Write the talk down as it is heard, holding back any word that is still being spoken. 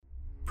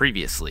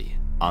Previously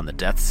on the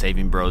Death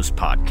Saving Bros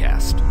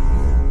podcast.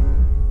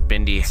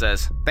 Bindi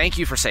says, "Thank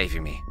you for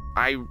saving me.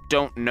 I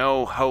don't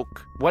know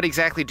Hoke. What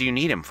exactly do you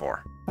need him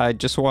for?" I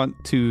just want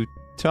to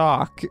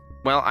talk.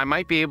 Well, I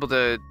might be able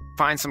to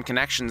find some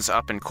connections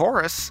up in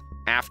Chorus.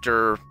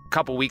 After a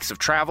couple weeks of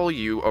travel,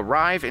 you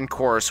arrive in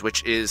Chorus,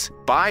 which is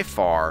by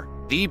far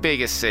the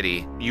biggest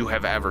city you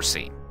have ever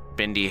seen.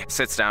 Bindi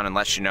sits down and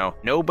lets you know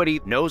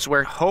nobody knows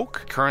where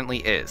Hoke currently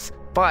is,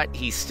 but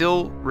he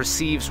still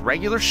receives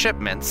regular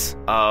shipments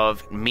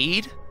of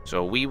mead,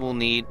 so we will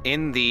need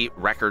in the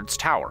records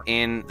tower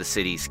in the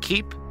city's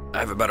keep. I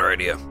have a better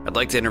idea. I'd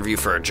like to interview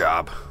for a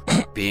job,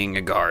 being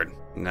a guard,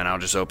 and then I'll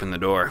just open the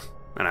door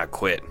and I'll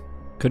quit.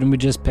 Couldn't we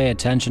just pay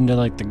attention to,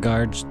 the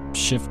guard's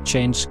shift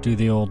change? Do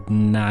the old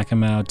knock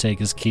him out, take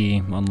his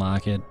key,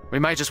 unlock it? We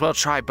might as well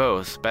try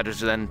both, better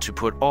than to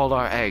put all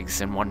our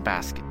eggs in one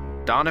basket.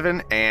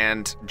 Donovan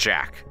and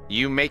Jack,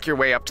 you make your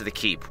way up to the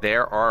keep.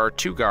 There are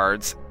two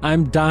guards.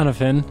 I'm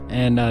Donovan,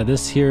 and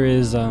this here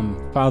is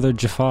Father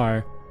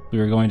Jafar. We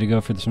were going to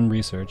go for some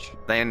research.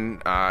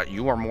 Then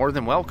you are more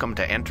than welcome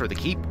to enter the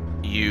keep.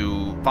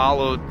 You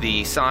followed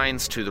the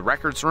signs to the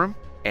records room,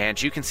 and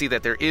you can see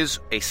that there is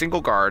a single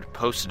guard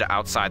posted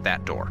outside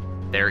that door.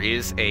 There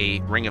is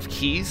a ring of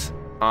keys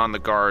on the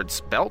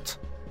guard's belt,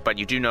 but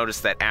you do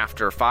notice that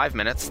after 5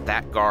 minutes,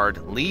 that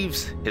guard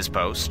leaves his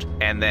post,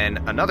 and then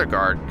another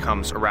guard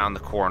comes around the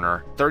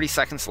corner 30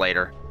 seconds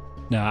later.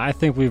 No, I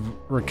think we've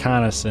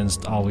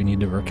reconnaissanced all we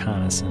need to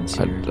reconnaissance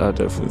here. I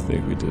definitely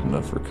think we did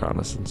enough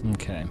reconnaissance.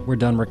 Okay, we're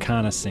done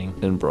reconnaissing.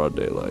 In broad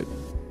daylight.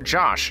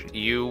 Josh,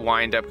 you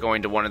wind up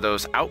going to one of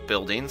those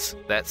outbuildings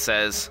that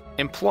says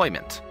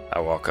employment.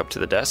 I walk up to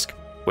the desk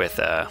with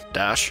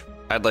Dash.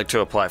 I'd like to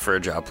apply for a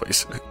job,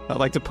 please. I'd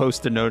like to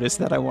post a notice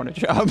that I want a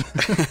job.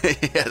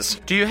 Yes.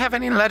 Do you have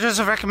any letters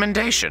of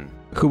recommendation?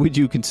 Who would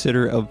you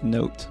consider of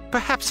note?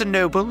 Perhaps a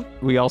noble?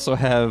 We also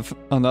have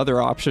another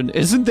option.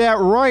 Isn't that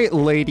right,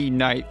 Lady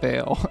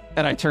Nightvale?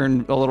 And I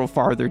turn a little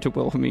farther to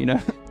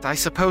Wilhelmina. I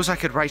suppose I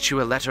could write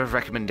you a letter of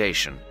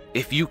recommendation.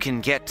 If you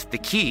can get the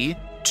key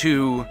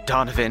to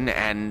Donovan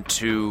and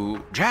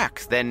to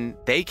Jack, then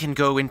they can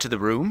go into the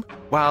room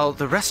while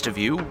the rest of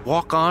you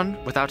walk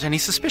on without any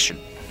suspicion.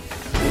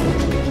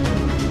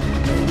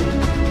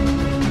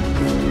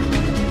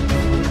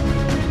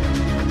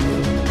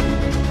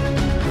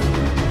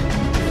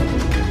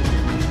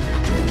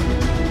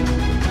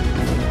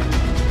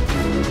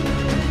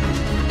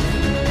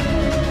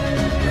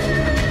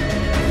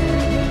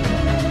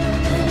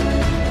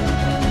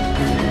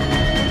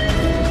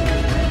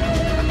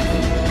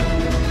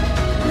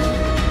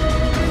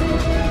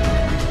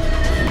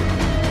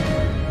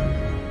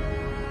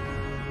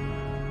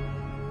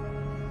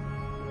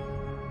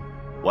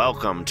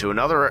 Welcome to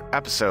another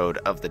episode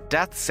of the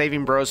Death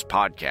Saving Bros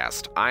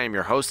podcast. I am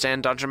your host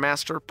and Dungeon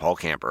Master, Paul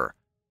Camper.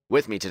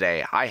 With me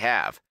today, I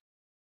have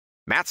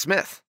Matt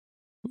Smith.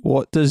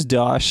 What does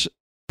Dash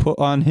put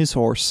on his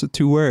horse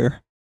to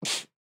wear?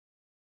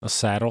 A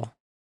saddle?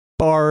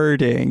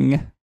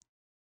 Barding.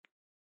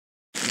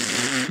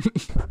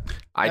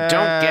 I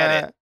don't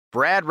get it.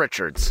 Brad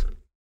Richards.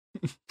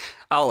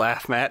 I'll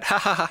laugh, Matt. Ha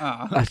ha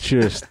ha.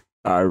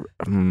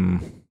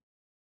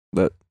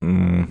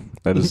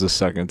 That is the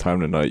second time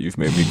tonight you've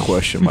made me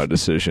question my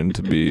decision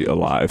to be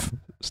alive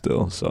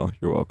still, so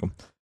you're welcome.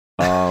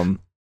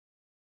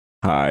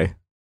 Hi.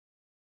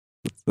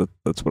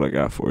 That's what I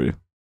got for you.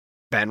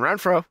 Ben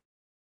Renfro.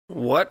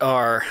 What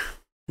are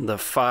the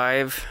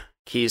 5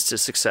 keys to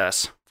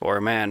success for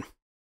a man?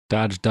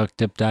 Dodge, duck,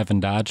 dip, dive,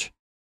 and dodge.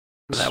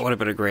 That would have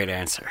been a great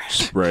answer.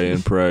 Spray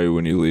and pray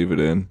when you leave it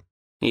in.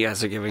 You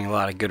guys are giving a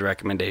lot of good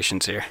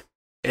recommendations here.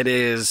 It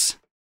is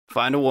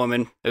find a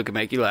woman who can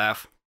make you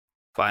laugh.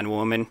 Find a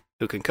woman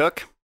who can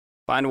cook,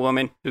 find a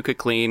woman who could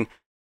clean,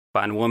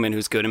 find a woman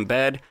who's good in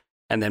bed,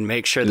 and then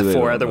make sure the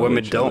 4 other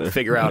women don't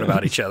figure out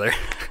about each other.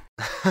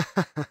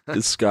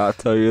 Did Scott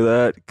tell you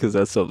that? Because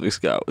that's something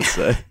Scott would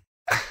say.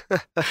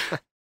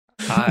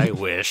 I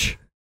wish.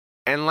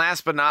 And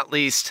last but not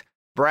least,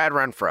 Brad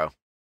Renfro.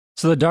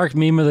 So the dark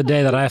meme of the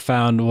day that I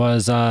found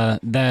was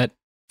that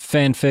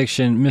fan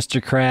fiction, Mr.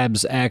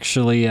 Krabs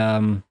actually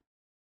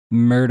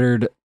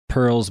murdered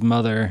Pearl's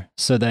mother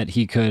so that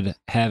he could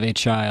have a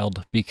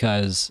child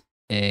because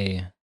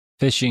a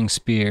fishing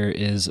spear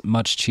is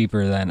much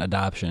cheaper than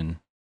adoption.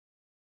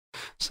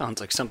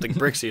 Sounds like something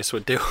Brixius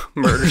would do.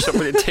 Murder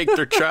somebody and take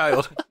their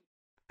child.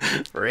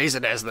 Raise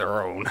it as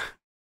their own.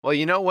 Well,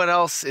 you know what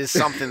else is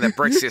something that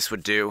Brixius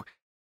would do?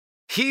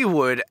 He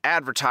would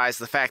advertise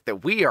the fact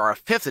that we are a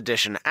 5th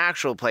edition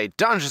actual play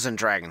Dungeons &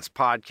 Dragons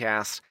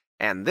podcast,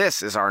 and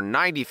this is our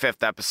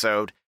 95th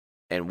episode,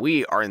 and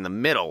we are in the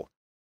middle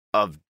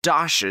of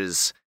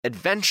Dash's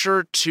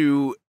adventure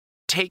to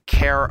take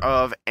care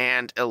of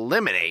and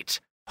eliminate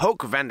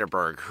Hoke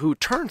Vanderberg, who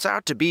turns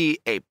out to be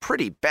a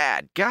pretty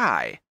bad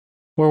guy.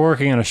 We're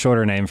working on a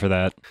shorter name for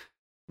that.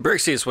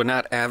 Brixius would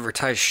not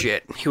advertise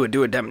shit. He would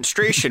do a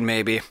demonstration,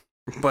 maybe,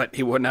 but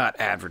he would not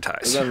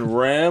advertise. And then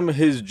ram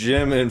his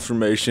gym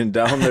information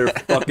down their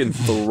fucking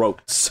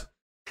throats.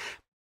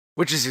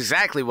 which is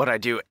exactly what I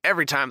do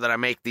every time that I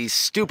make these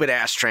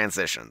stupid-ass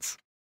transitions.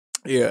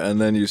 Yeah, and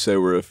then you say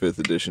we're a 5th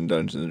edition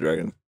Dungeons &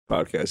 Dragons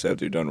podcast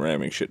after you're done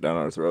ramming shit down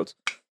our throats.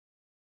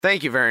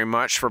 Thank you very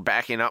much for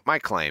backing up my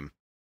claim.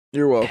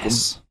 You're welcome.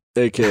 Yes.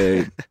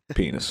 A.K.A.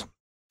 penis.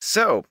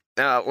 So,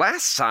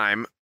 last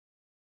time,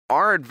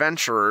 our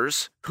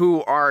adventurers,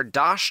 who are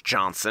Dosh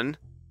Johnson,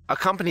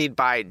 accompanied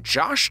by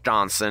Josh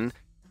Johnson,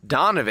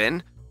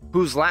 Donovan,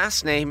 whose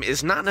last name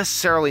is not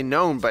necessarily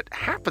known but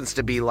happens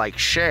to be like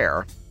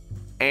Cher,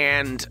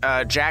 and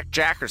Jack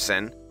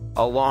Jackerson,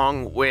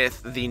 along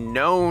with the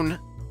known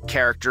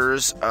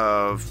characters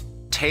of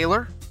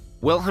Taylor,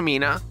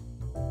 Wilhelmina,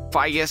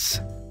 Figus,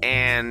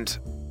 and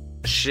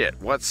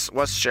what's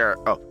Sheriff?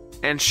 Oh,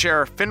 and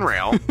Sheriff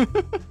Finrail.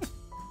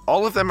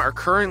 All of them are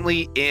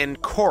currently in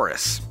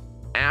Chorus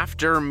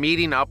after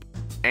meeting up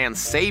and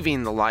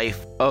saving the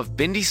life of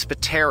Bindi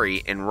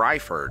Spiteri in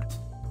Ryford.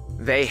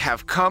 They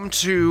have come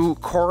to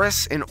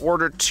Chorus in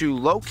order to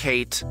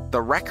locate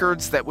the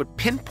records that would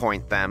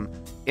pinpoint them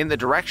in the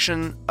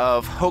direction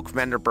of Hoke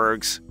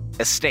Vanderberg's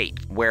estate,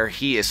 where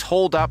he is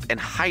holed up and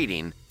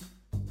hiding.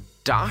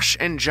 Dosh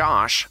and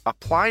Josh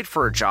applied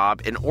for a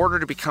job in order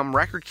to become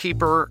record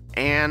keeper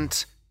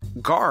and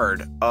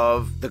guard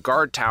of the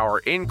guard tower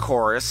in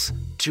Chorus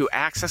to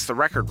access the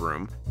record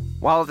room,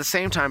 while at the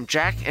same time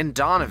Jack and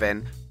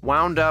Donovan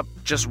wound up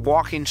just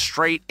walking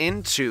straight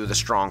into the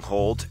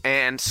stronghold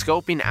and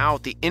scoping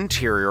out the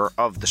interior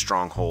of the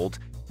stronghold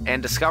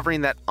and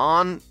discovering that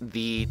on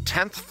the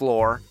 10th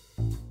floor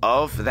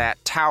of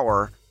that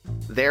tower,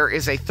 there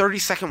is a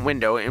 30-second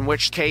window, in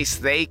which case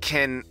they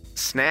can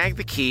snag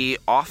the key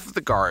off of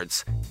the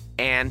guards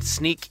and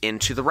sneak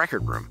into the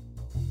record room.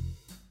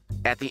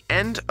 At the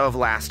end of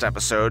last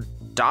episode,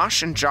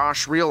 Dosh and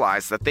Josh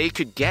realized that they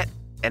could get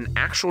an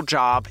actual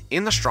job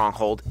in the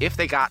stronghold if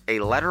they got a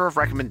letter of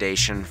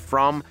recommendation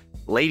from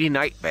Lady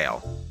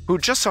Nightvale, who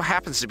just so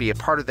happens to be a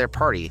part of their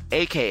party,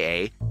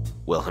 aka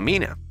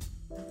Wilhelmina.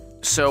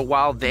 So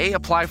while they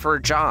apply for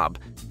a job,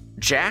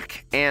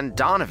 Jack and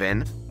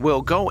Donovan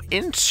will go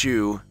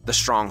into the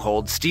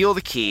stronghold, steal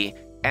the key,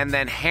 and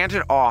then hand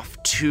it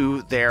off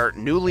to their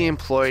newly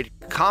employed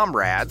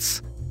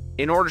comrades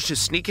in order to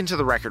sneak into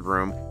the record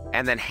room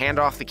and then hand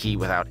off the key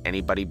without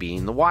anybody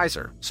being the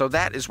wiser. So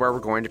that is where we're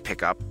going to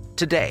pick up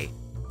today.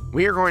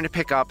 We are going to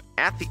pick up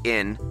at the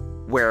inn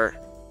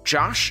where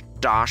Josh,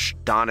 Dosh,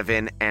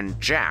 Donovan, and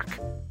Jack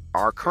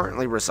are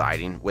currently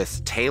residing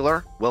with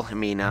Taylor,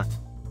 Wilhelmina,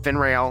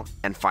 Finrail,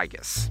 and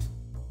Figus.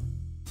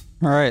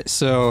 All right,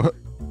 so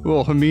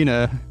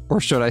Wilhelmina, or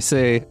should I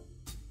say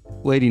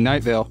Lady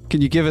Nightvale, can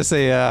you give us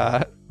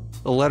a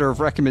letter of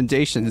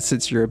recommendation,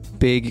 since you're a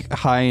big,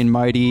 high and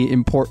mighty,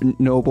 important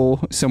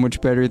noble, so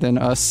much better than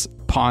us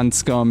pond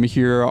scum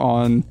here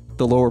on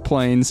the lower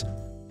plains?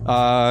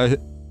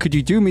 Could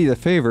you do me the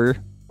favor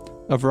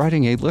of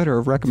writing a letter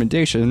of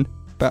recommendation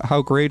about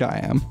how great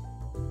I am?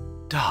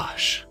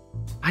 Dosh,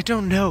 I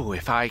don't know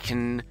if I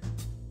can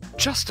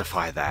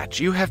justify that.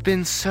 You have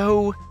been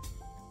so...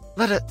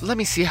 Let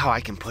me see how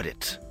I can put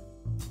it.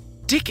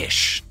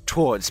 Dickish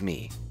towards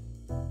me.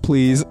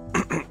 Please.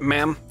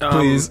 Ma'am.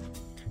 Please.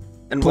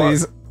 And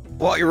Please.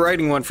 While you're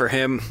writing one for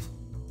him,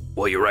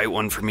 will you write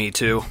one for me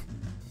too?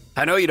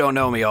 I know you don't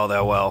know me all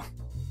that well,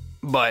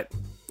 but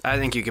I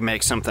think you can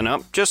make something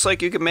up, just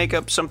like you can make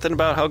up something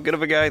about how good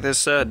of a guy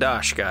this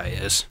Dosh guy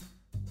is.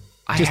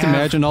 Just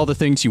imagine all the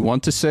things you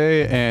want to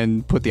say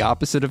and put the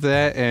opposite of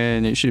that,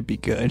 and it should be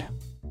good.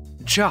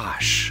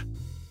 Josh,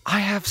 I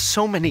have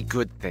so many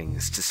good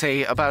things to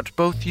say about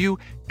both you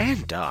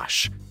and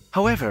Dosh.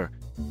 However,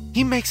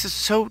 he makes it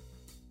so,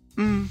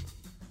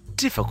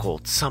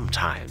 difficult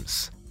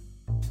sometimes.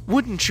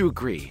 Wouldn't you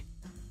agree?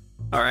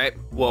 All right,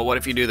 well, what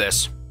if you do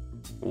this?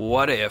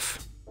 What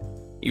if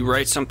you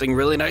write something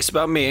really nice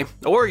about me,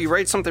 or you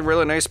write something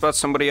really nice about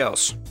somebody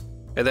else,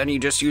 and then you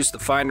just use the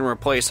find and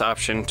replace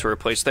option to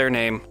replace their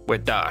name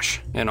with Dosh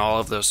in all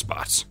of those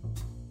spots?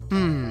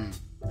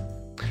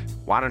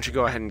 Why don't you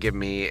go ahead and give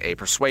me a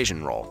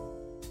persuasion roll?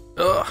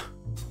 Ugh,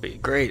 be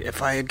great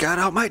if I had got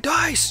out my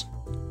dice.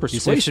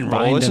 Persuasion roll,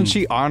 find isn't and-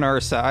 she on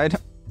our side?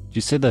 Did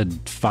you say the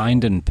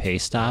find and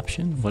paste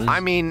option? What is I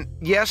mean,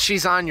 yes,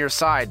 she's on your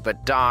side,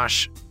 but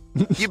Dosh,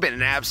 you've been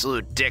an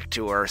absolute dick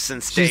to her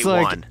since day She's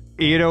like, one.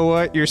 you know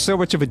what? You're so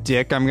much of a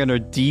dick. I'm going to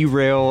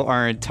derail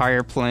our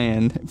entire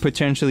plan,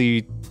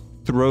 potentially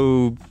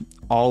throw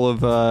all of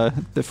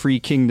the free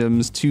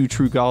kingdoms to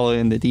Trugala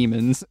and the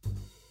demons,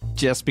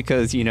 just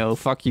because,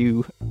 fuck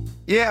you.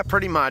 Yeah,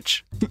 pretty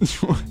much.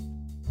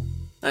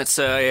 That's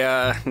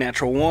a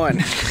natural one.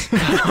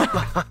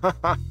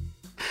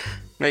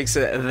 Makes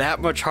it that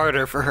much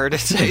harder for her to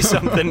say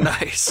something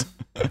nice.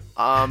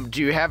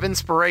 Do you have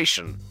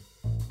inspiration?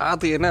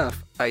 Oddly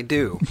enough, I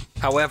do.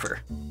 However,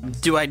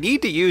 do I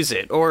need to use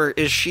it, or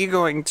is she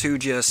going to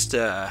just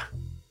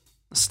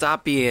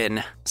stop being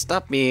what's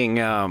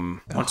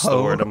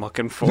the word I'm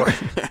looking for?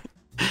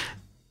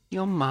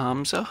 Your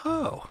mom's a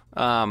hoe.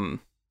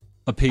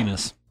 a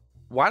penis?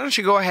 Why don't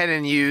you go ahead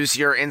and use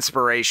your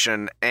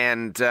inspiration?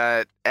 And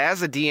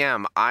as a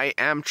DM, I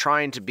am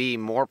trying to be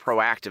more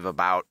proactive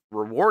about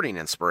rewarding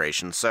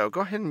inspiration, so go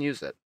ahead and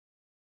use it.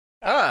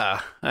 A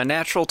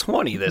natural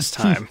 20 this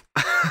time.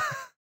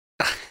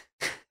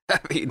 I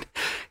mean,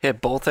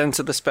 hit both ends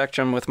of the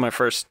spectrum with my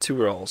first 2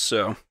 rolls,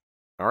 so.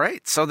 All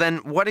right, so then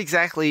what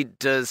exactly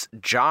does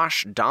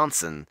Josh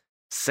Donson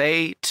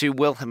say to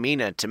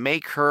Wilhelmina to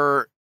make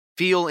her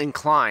feel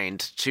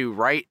inclined to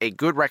write a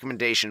good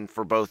recommendation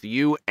for both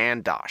you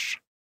and Dosh?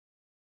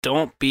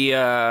 Don't be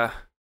a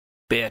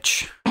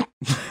bitch.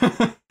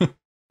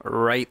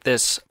 Write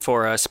this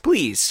for us,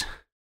 please.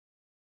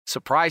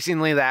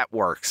 Surprisingly, that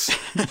works.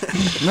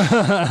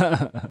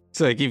 It's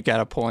like you've got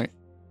a point.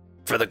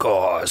 For the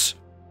cause.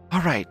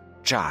 All right,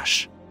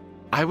 Josh,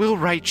 I will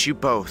write you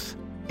both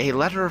a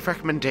letter of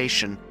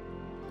recommendation,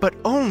 but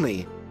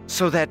only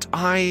so that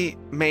I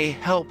may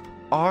help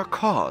our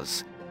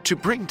cause to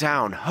bring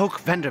down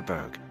Hoke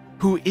Vanderberg,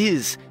 who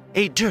is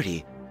a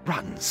dirty,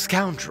 rotten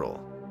scoundrel.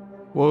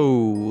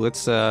 Whoa,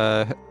 let's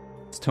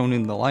tone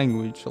in the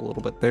language a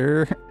little bit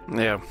there.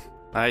 Yeah,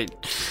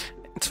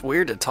 it's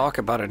weird to talk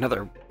about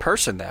another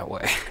person that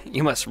way.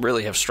 You must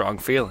really have strong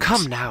feelings.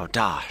 Come now,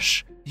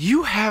 Dosh.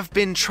 You have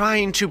been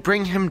trying to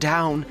bring him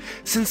down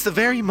since the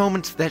very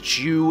moment that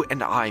you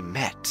and I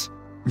met.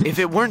 If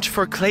it weren't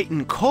for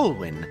Clayton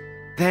Colwyn,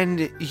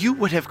 then you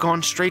would have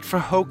gone straight for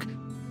Hoke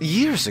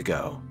years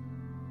ago.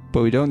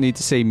 But we don't need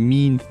to say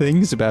mean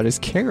things about his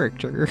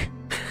character.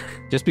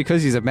 Just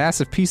because he's a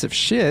massive piece of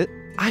shit.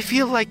 I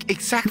feel like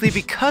exactly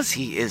because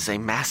he is a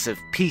massive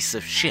piece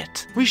of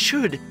shit, we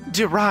should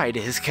deride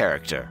his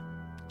character.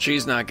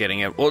 She's not getting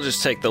it. We'll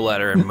just take the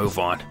letter and move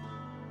on.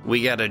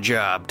 We got a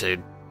job to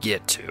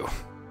get to.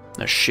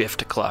 A shift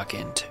to clock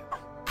into.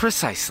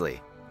 Precisely.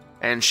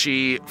 And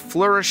she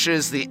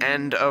flourishes the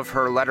end of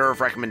her letter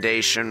of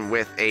recommendation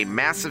with a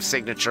massive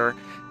signature,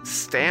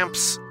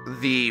 stamps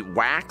the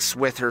wax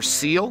with her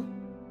seal,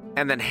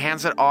 and then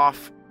hands it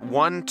off,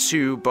 one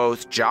to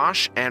both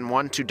Josh and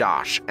one to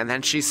Dosh. And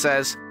then she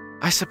says,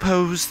 I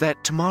suppose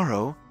that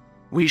tomorrow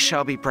we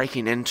shall be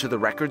breaking into the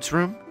records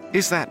room?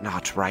 Is that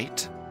not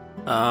right?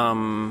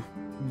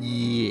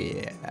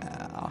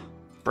 Yeah.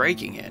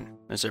 Breaking in.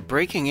 Is it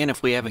breaking in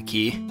if we have a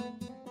key?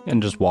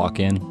 And just walk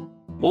in.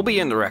 We'll be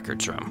in the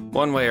records room,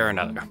 one way or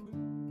another.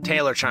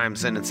 Taylor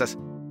chimes in and says,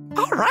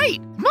 all right,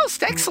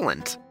 most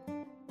excellent.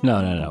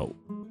 No.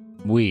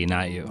 We,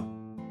 not you.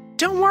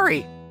 Don't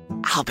worry,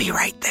 I'll be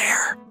right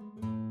there.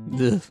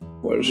 Ugh.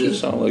 Why does she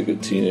sound like a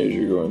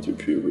teenager going through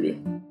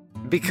puberty?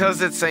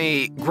 Because it's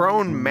a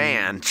grown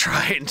man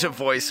trying to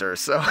voice her,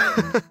 so...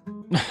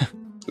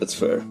 That's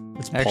fair.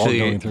 It's Paul Actually,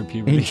 going through in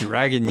puberty.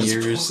 dragon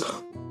years,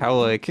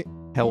 how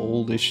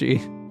old is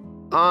she?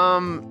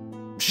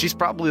 She's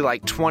probably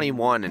like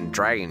 21 in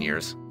dragon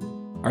years.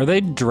 Are they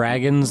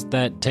dragons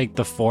that take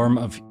the form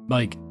of,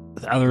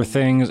 other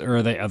things, or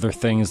are they other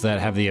things that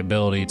have the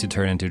ability to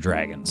turn into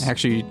dragons?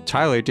 Actually,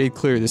 Tyler did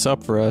clear this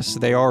up for us.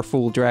 They are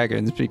full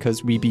dragons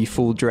because we be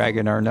full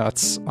dragon our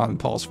nuts on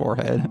Paul's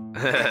forehead.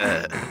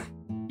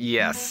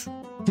 Yes.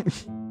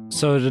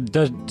 So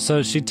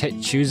she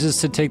chooses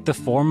to take the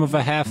form of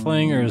a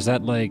halfling, or is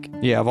that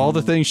Yeah, of all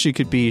the things she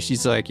could be,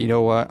 she's like, you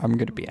know what? I'm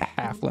going to be a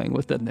halfling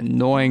with an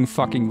annoying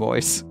fucking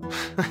voice.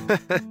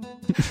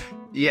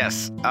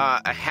 Yes,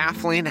 a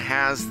halfling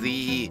has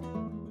the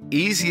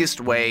easiest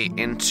way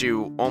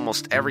into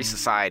almost every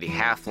society.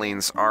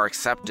 Halflings are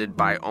accepted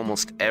by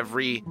almost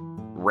every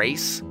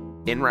race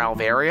in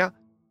Ralvaria.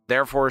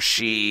 Therefore,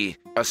 she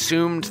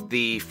assumed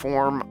the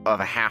form of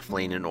a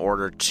halfling in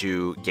order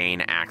to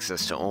gain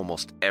access to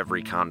almost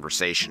every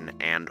conversation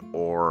and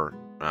or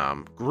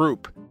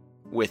group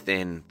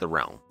within the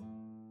realm.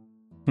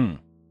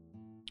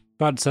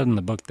 God said in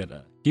the book that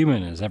a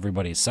human is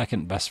everybody's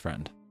second best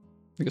friend.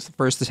 I guess the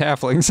first is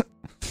halflings.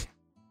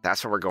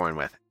 That's what we're going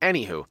with.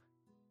 Anywho,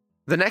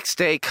 the next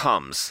day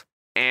comes,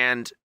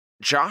 and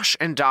Josh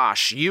and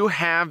Dosh, you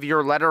have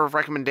your letter of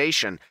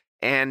recommendation,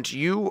 and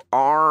you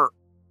are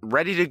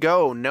ready to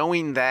go,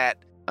 knowing that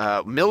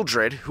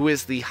Mildred, who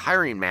is the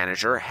hiring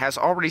manager, has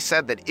already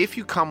said that if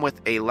you come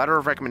with a letter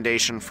of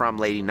recommendation from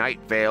Lady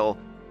Nightvale,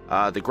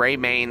 the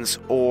Greymanes,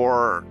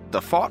 or the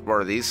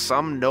Thoughtworthies,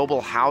 some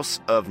noble house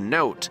of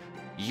note,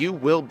 you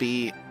will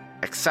be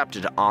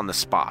accepted on the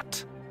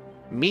spot.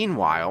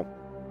 Meanwhile,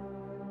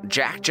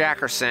 Jack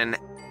Jackerson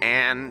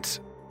and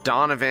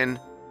Donovan,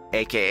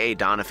 aka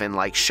Donovan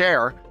like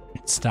Cher,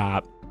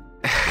 Stop.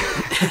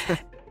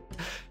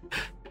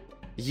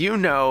 you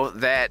know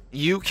that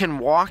you can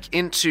walk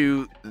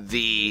into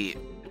the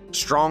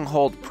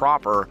stronghold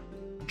proper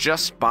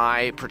just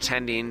by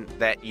pretending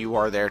that you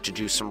are there to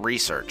do some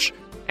research,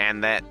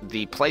 and that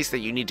the place that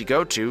you need to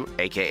go to,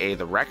 aka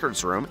the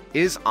records room,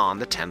 is on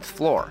the 10th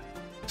floor.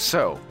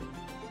 So,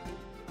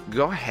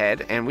 go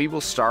ahead and we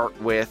will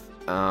start with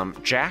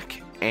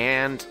Jack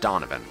and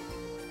Donovan.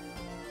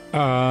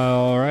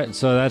 All right,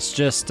 so that's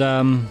just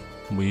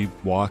we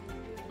walk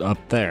up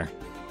there.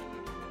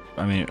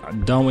 I mean,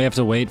 don't we have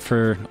to wait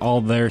for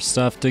all their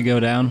stuff to go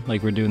down?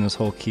 Like we're doing this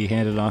whole key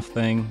handed off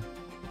thing.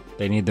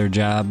 They need their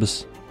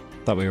jobs.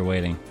 Thought we were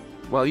waiting.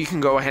 Well, you can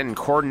go ahead and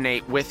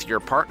coordinate with your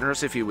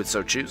partners if you would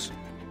so choose.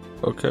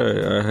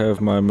 Okay, I have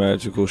my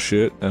magical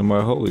shit and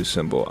my holy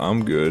symbol.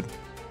 I'm good.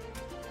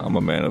 I'm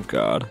a man of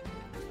God.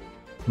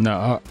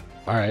 No,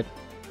 all right.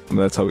 And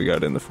that's how we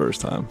got in the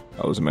first time.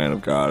 I was a man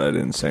of God. I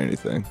didn't say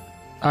anything.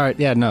 All right,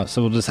 yeah, no.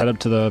 So we'll just head up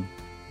to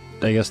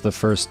the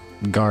first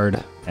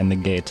guard and the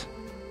gate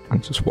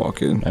And just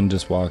walk in. and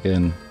just walk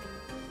in.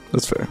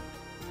 That's fair.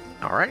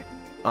 All right.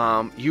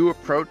 You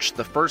approach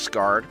the first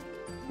guard.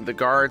 The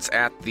guard's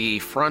at the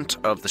front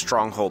of the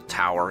Stronghold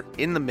Tower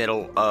in the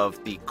middle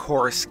of the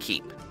Chorus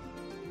Keep.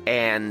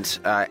 And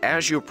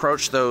as you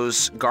approach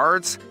those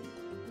guards,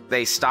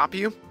 they stop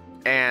you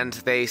and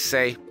they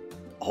say,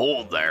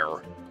 "Hold there.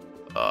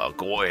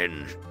 Go ahead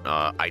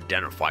and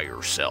identify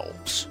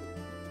yourselves."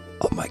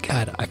 Oh my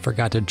god, I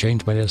forgot to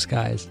change my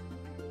disguise.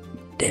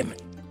 Damn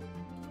it.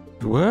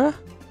 What?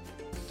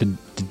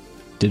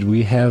 Did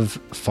we have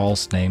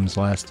false names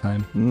last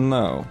time?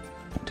 No.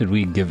 Did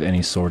we give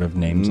any sort of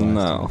names last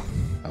No.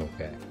 time?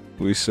 Okay.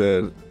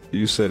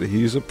 You said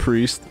he's a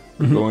priest.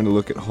 We're going to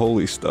look at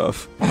holy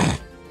stuff.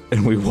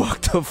 And we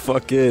walked the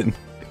fuck in.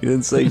 He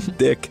didn't say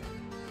dick.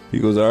 He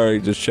goes, all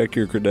right, just check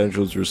your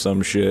credentials or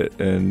some shit.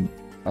 And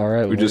All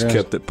right. we just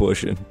kept it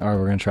pushing. All right,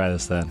 we're going to try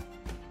this then.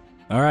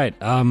 All right.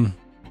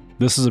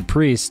 This is a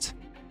priest,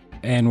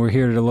 and we're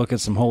here to look at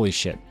some holy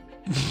shit.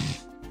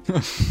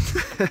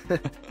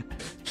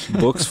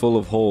 Books full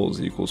of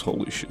holes equals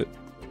holy shit.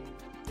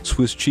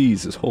 Swiss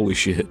cheese is holy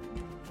shit.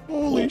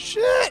 Holy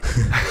shit!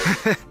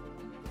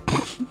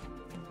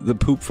 The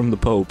poop from the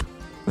Pope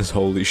is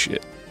holy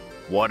shit.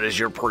 What is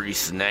your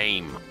priest's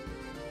name?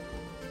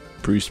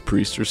 Priest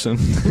Priesterson.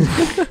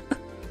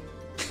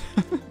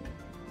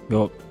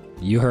 Well,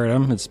 you heard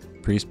him. It's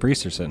Priest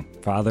Priesterson.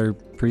 Father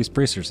Priest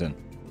Priesterson.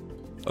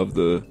 Of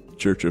the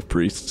Church of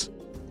Priests.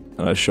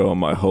 And I show him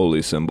my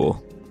holy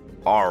symbol.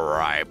 All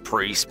right,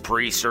 Priest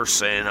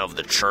Priesterson of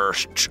the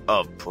Church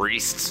of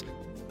Priests.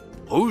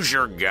 Who's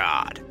your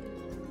god?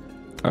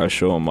 I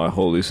show him my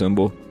holy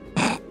symbol.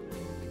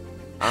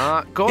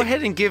 Go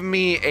ahead and give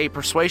me a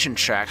persuasion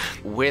check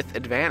with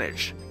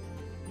advantage.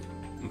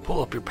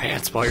 Pull up your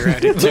pants while you're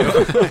at it,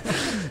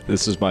 too.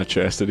 This is my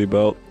chastity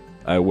belt.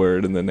 I wear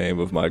it in the name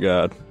of my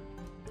God.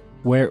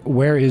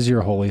 Where is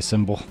your holy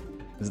symbol?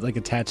 Is it like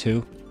a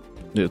tattoo?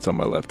 It's on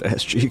my left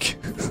ass cheek.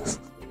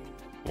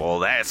 Well,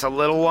 that's a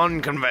little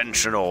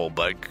unconventional,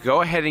 but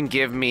go ahead and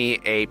give me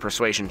a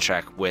persuasion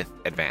check with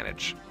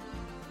advantage.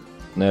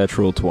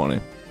 Natural 20.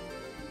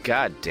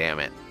 God damn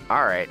it.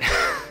 All right.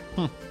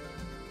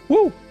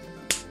 Woo!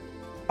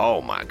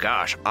 Oh my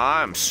gosh,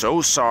 I'm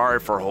so sorry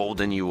for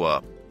holding you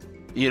up.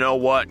 You know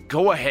what?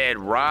 Go ahead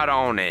right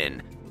on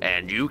in,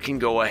 and you can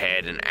go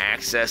ahead and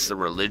access the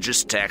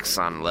religious texts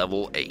on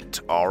level 8,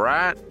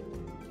 alright?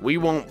 We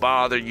won't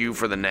bother you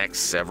for the next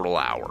several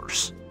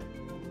hours.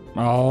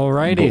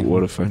 Alrighty. But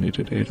what if I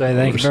needed 8 Say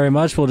thank you hours? very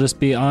much. We'll just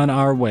be on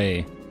our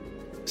way.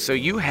 So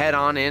you head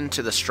on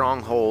into the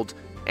stronghold,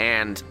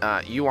 and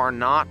you are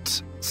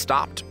not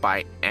stopped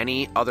by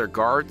any other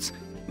guards.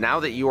 Now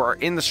that you are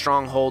in the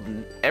stronghold,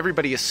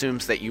 everybody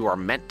assumes that you are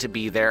meant to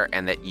be there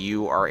and that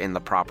you are in the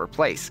proper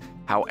place.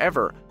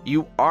 However,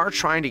 you are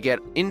trying to get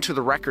into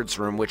the records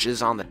room, which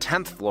is on the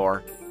 10th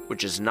floor,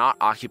 which is not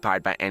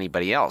occupied by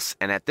anybody else.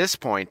 And at this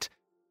point,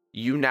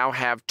 you now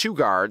have 2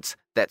 guards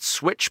that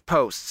switch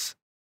posts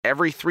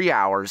every 3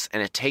 hours,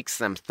 and it takes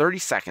them 30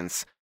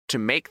 seconds to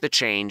make the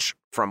change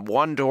from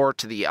one door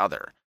to the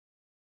other.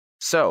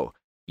 So,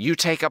 you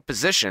take up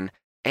position,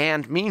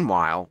 and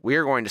meanwhile, we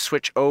are going to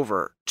switch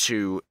over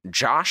to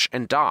Josh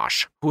and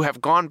Dosh, who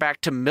have gone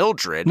back to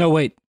Mildred. No,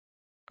 wait.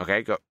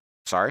 Okay, go.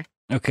 Sorry?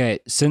 Okay,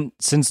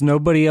 since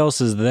nobody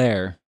else is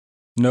there,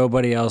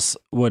 nobody else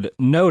would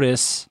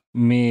notice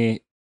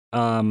me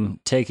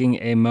taking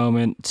a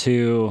moment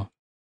to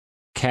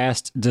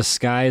cast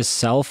Disguise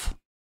Self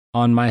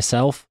on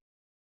myself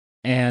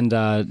and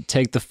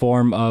take the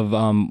form of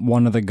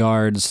one of the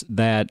guards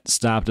that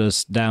stopped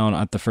us down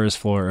at the first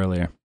floor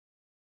earlier.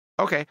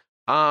 Okay.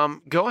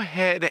 Go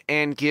ahead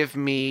and give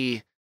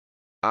me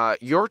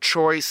your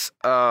choice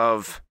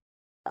of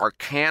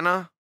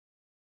Arcana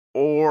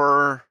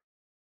or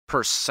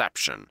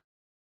Perception.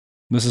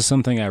 This is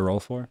something I roll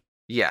for?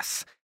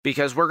 Yes,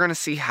 because we're going to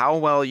see how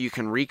well you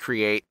can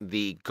recreate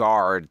the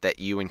guard that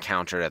you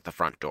encountered at the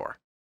front door.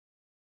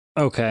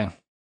 Okay.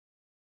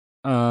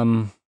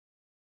 Well,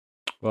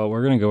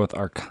 we're going to go with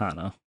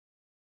Arcana.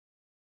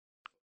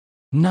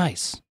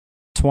 Nice.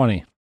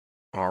 20.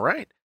 All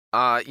right.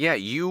 Yeah,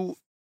 you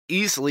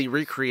easily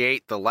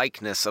recreate the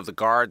likeness of the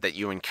guard that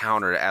you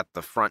encountered at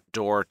the front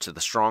door to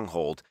the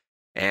stronghold,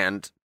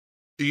 and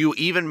you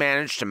even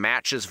managed to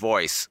match his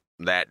voice,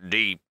 that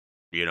deep,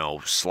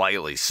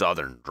 slightly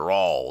southern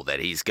drawl that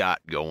he's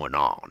got going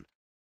on.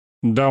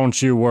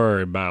 Don't you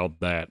worry about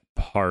that,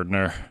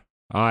 partner.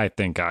 I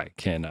think I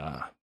can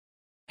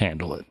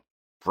handle it.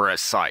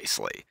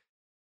 Precisely.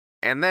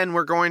 And then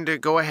we're going to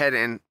go ahead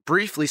and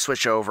briefly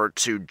switch over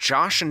to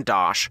Josh and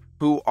Dosh,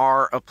 who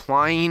are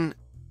applying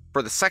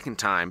for the second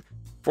time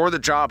for the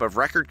job of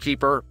record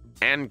keeper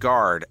and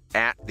guard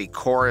at the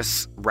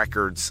Chorus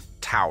Records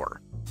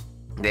Tower.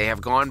 They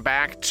have gone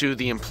back to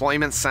the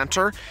employment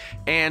center,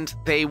 and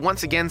they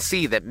once again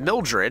see that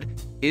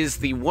Mildred is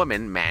the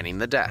woman manning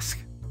the desk.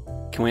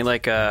 Can we,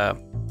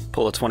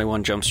 pull a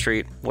 21 Jump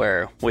Street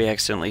where we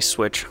accidentally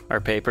switch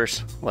our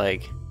papers?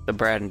 Like the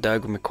Brad and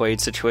Doug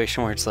McQuaid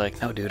situation where it's like,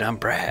 no, dude, I'm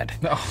Brad.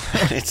 No.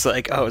 It's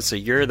like, oh, so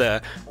you're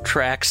the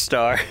track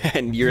star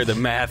and you're the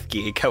math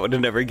geek. I would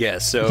have never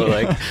guessed.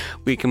 So,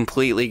 we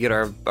completely get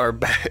our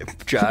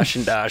Josh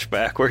and Dosh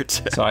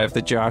backwards. So I have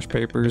the Josh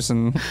papers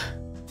and...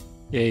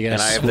 Yeah, you gotta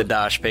And I have the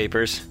Dosh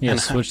papers. Yeah,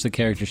 switch the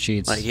character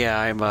sheets.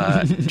 I'm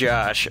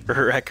Josh,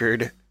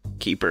 record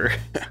keeper.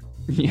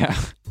 Yeah.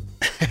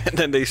 And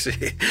then they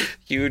say,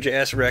 huge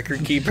ass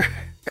record keeper.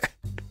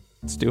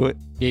 Let's do it.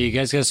 Yeah, you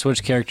guys gotta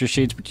switch character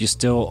sheets, but you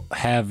still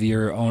have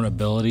your own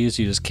abilities.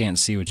 You just can't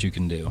see what you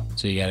can do.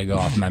 So you gotta go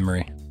off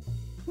memory.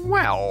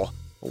 Well,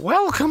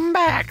 welcome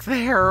back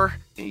there,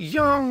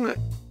 young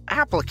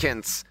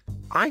applicants.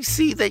 I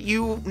see that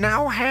you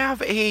now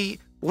have a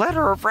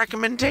letter of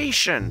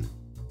recommendation.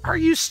 Are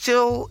you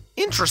still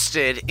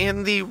interested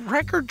in the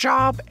record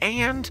job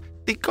and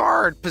the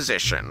guard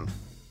position?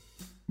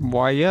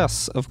 Why,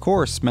 yes, of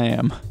course,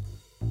 ma'am.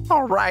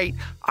 All right,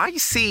 I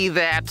see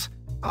that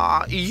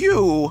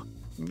you,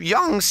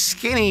 young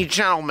skinny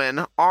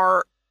gentlemen,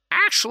 are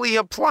actually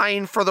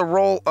applying for the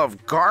role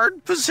of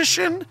guard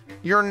position.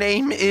 Your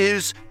name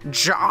is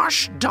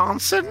Josh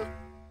Donson?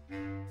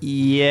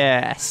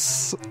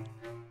 Yes.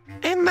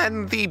 And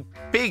then the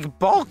big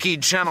bulky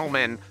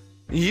gentleman,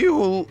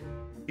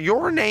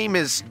 your name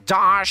is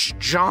Dosh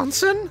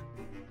Johnson?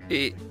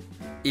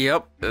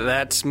 Yep,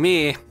 that's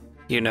me.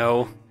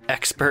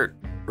 Expert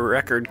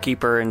record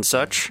keeper and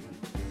such.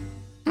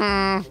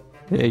 Yeah,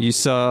 you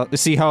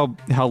see how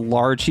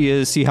large he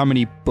is, see how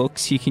many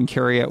books he can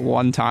carry at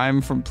one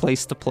time from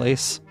place to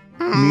place.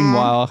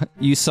 Meanwhile,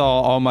 you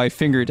saw all my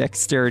finger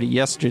dexterity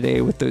yesterday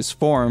with those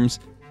forms.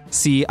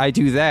 See, I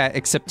do that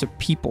except to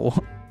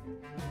people.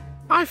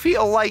 I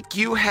feel like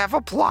you have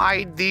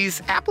applied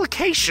these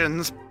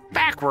applications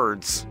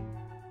backwards.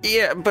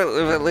 Yeah, but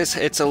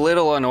listen, it's a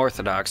little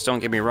unorthodox, don't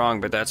get me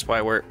wrong, but that's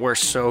why we're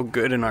so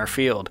good in our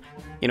field.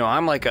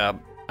 I'm like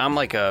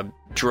a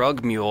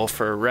drug mule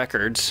for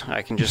records.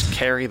 I can just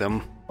carry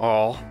them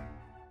all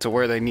to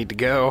where they need to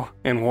go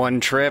in one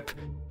trip.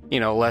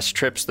 Less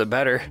trips the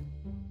better.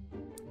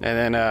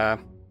 And then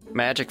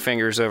magic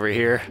fingers over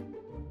here.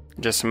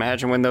 Just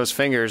imagine when those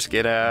fingers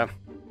get on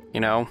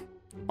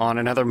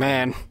another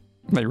man.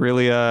 They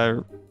really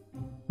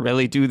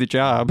do the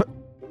job.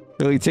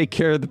 Really take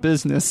care of the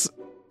business.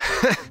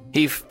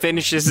 He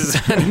finishes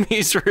his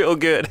enemies real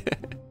good.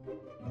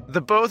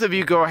 The both of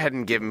you go ahead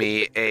and give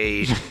me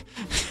a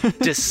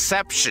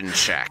deception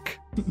check.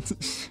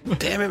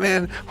 Damn it,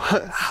 man.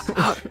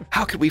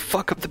 How could we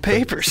fuck up the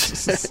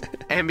papers?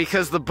 And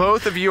because the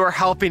both of you are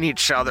helping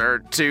each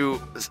other to,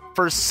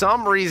 for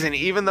some reason,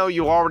 even though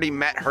you already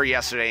met her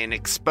yesterday and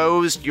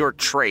exposed your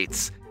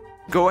traits,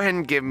 go ahead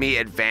and give me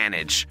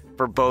advantage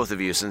for both of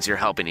you since you're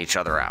helping each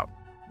other out.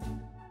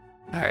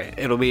 All right,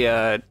 it'll be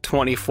a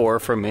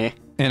 24 from me.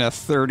 And a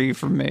 30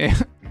 from me.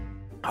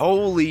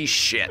 Holy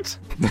shit.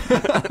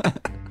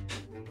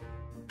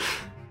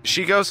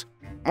 She goes,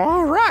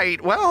 all right,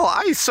 well,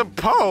 I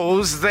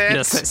suppose that...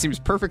 Yes, that seems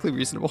perfectly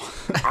reasonable.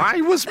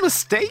 I was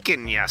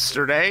mistaken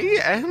yesterday,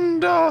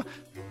 and,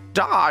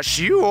 Dosh,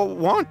 you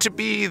want to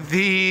be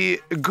the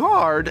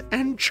guard,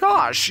 and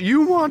Josh,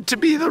 you want to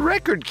be the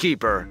record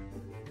keeper.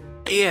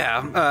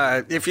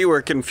 Yeah, if you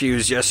were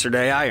confused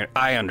yesterday,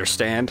 I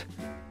understand.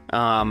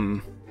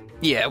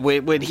 Yeah,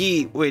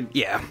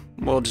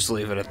 we'll just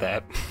leave it at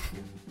that.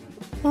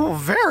 Oh,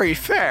 very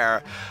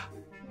fair.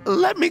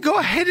 Let me go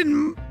ahead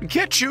and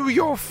get you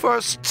your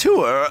first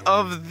tour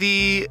of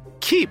the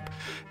keep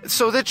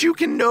so that you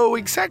can know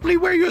exactly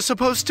where you're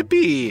supposed to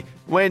be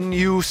when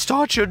you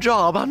start your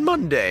job on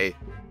Monday.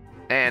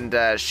 And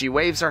she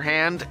waves her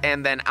hand,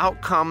 and then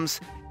out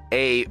comes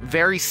a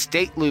very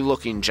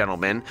stately-looking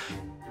gentleman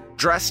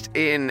dressed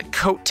in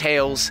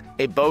coattails,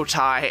 a bow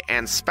tie,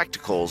 and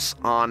spectacles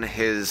on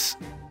his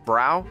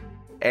brow.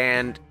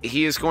 And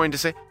he is going to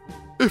say,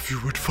 if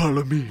you would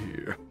follow me.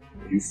 Are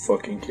you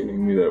fucking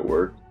kidding me? That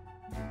worked?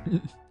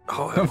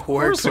 Oh, it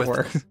works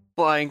with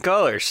flying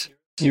colors.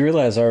 You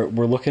realize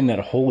we're looking at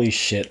holy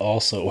shit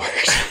also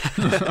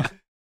works.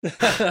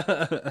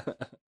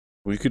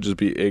 We could just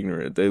be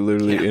ignorant. They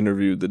literally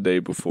interviewed the day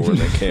before and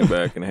they came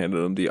back and handed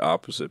them the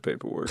opposite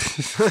paperwork.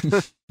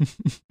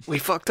 We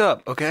fucked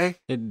up, okay?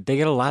 They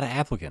get a lot of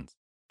applicants.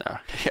 Oh,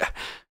 yeah.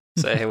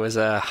 So it was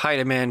a high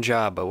demand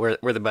job, but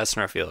we're the best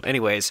in our field.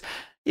 Anyways,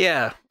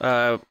 yeah,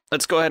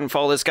 let's go ahead and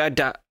follow this guy.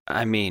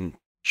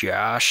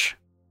 Josh.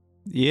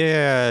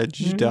 Yeah,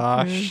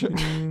 Josh.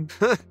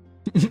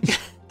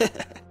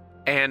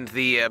 And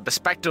the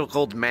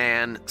bespectacled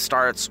man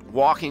starts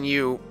walking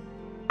you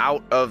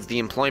out of the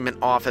employment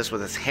office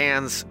with his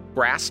hands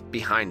grasped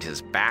behind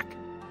his back.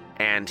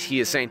 And he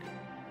is saying,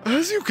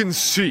 as you can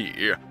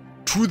see,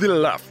 to the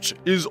left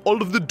is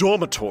all of the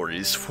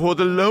dormitories for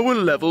the lower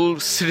level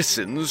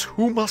citizens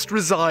who must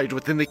reside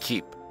within the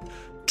keep.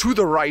 to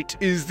the right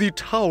is the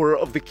Tower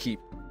of the Keep,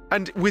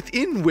 and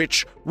within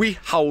which we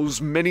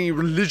house many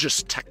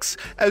religious texts,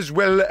 as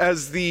well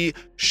as the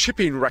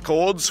shipping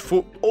records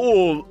for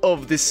all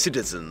of the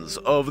citizens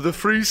of the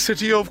free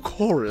city of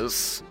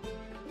Chorus.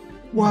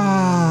 Wow.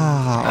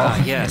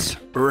 Ah, yes,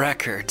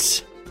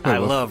 records. I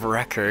love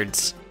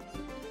records.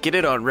 Get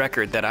it on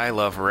record that I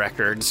love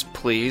records,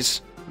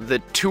 please. The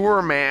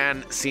tour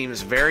man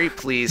seems very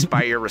pleased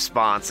by your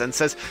response and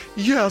says,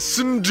 "Yes,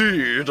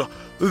 indeed.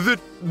 The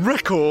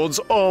records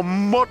are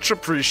much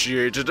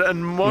appreciated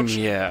and much..."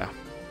 Yeah.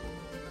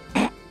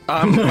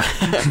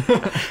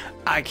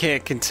 I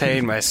can't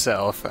contain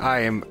myself. I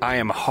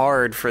am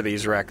hard for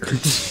these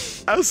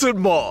records. As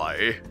am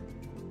I.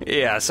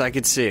 Yes, I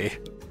can see.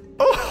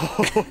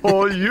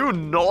 Oh, you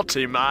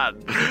naughty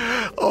man.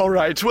 All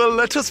right, well,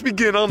 let us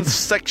begin on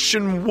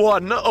section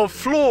 1 of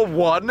floor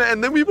 1,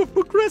 and then we will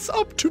progress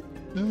up to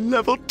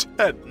level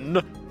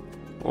 10.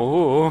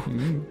 Oh,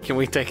 can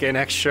we take an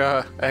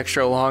extra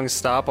long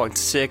stop on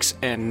 6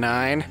 and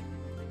 9?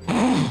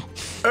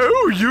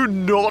 Oh, you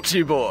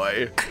naughty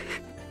boy.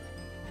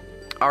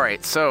 All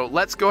right, so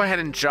let's go ahead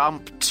and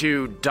jump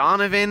to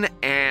Donovan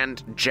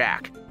and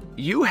Jack.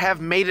 You have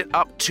made it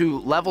up to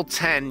level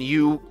 10.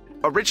 You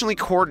originally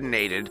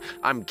coordinated,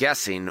 I'm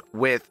guessing,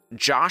 with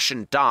Josh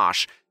and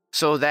Dosh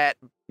so that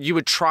you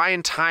would try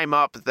and time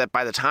up that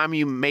by the time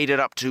you made it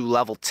up to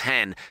level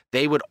 10,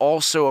 they would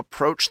also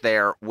approach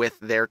there with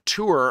their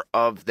tour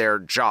of their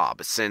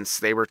job, since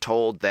they were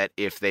told that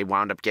if they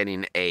wound up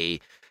getting a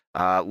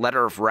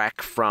letter of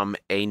rec from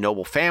a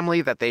noble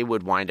family, that they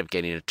would wind up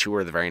getting a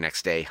tour the very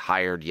next day,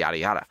 hired, yada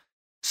yada.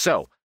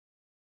 So,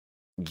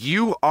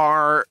 you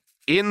are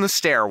in the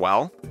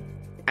stairwell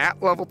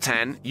at level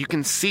 10. You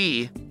can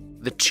see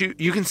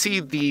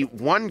the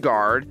one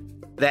guard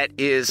that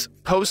is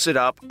posted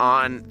up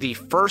on the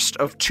first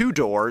of 2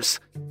 doors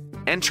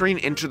entering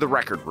into the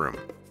record room.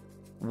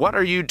 What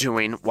are you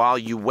doing while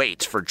you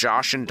wait for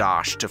Josh and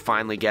Dosh to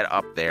finally get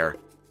up there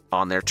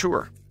on their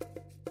tour?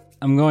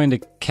 I'm going to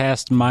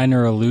cast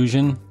Minor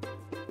Illusion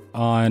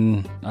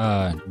on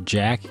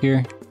Jack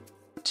here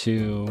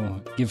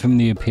to give him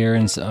the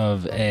appearance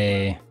of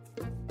a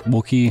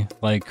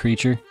Wookiee-like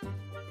creature.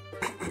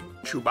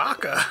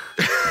 Chewbacca.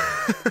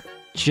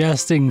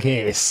 Just in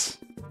case.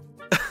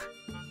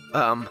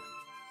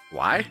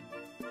 Why?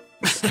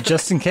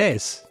 Just in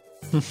case.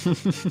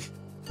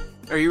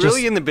 Are you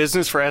really in the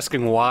business for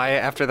asking why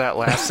after that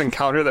last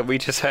encounter that we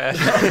just had?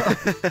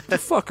 What the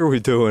fuck are we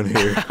doing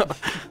here?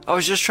 I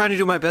was just trying to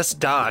do my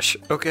best Dosh,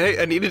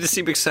 okay? I needed to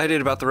seem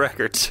excited about the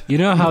records. You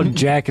know how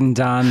Jack and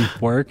Don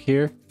work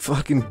here?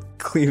 Fucking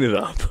clean it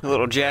up. A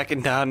little Jack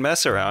and Don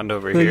mess around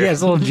over Yeah, here.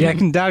 it's a little Jack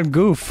and Don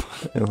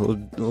goof. A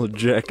little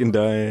Jack and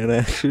Diane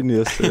action,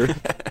 yes sir.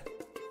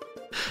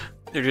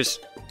 They're just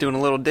doing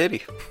a little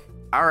ditty.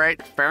 All right,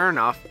 fair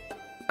enough.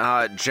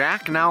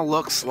 Jack now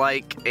looks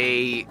like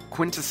a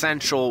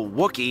quintessential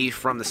Wookiee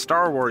from the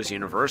Star Wars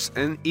universe,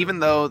 and even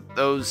though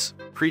those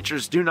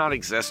creatures do not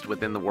exist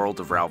within the world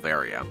of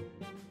Ralvaria.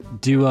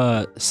 Do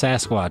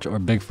Sasquatch or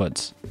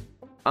Bigfoots.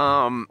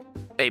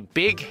 A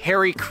big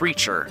hairy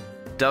creature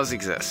does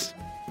exist.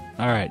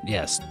 All right,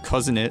 yes.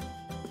 Cousin It.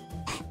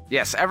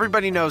 Yes,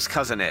 everybody knows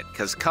Cousin It,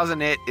 because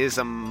Cousin It is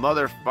a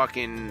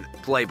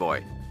motherfucking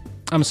playboy.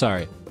 I'm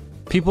sorry.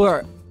 People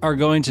are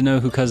going to know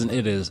who Cousin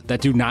It is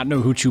that do not know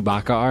who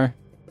Chewbacca are.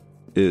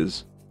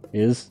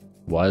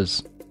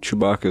 Was.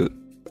 Chewbacca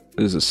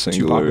is a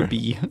singular. Chewbacca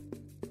B.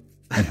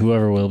 And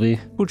whoever will be.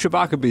 Who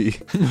Chewbacca be?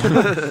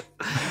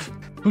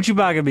 Who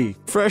Chewbacca be?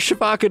 Fresh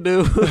Chewbacca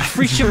do.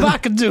 Free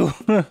Chewbacca do.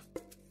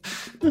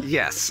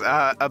 Yes,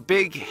 a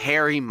big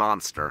hairy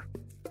monster.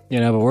 You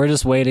know, but we're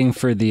just waiting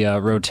for the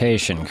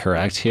rotation,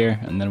 correct, here?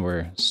 And then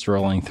we're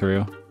strolling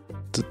through.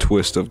 It's a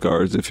twist of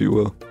guards, if you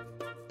will.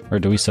 Or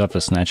do we still have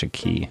to snatch a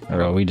key?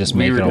 Or are we just We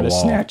making were a going to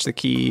wall? snatch the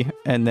key,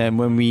 and then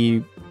when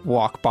we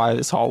walk by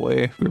this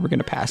hallway, we were going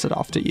to pass it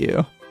off to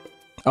you.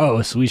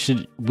 Oh, so we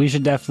should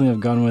definitely have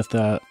gone with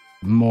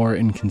more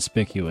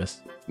inconspicuous.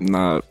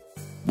 Not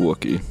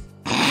Wookiee.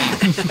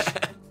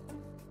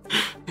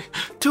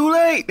 Too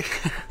late!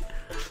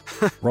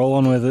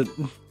 Rolling with it.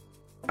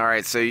 All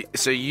right,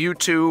 so you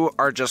two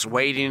are just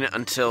waiting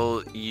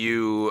until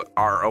you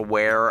are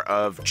aware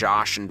of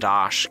Josh and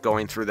Dosh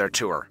going through their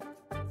tour.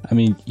 I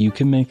mean, you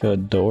can make a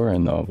door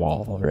in the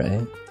wall,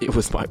 right? It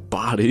was my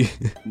body.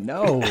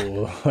 No.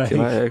 Can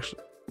I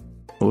actually?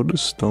 What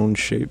does stone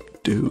shape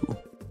do?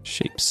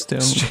 Shape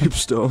stone. Shape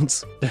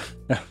stones.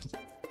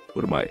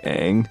 What am I,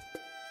 Aang?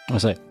 I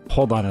was like,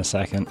 hold on a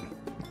second.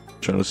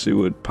 Trying to see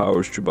what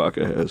powers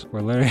Chewbacca has.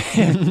 We're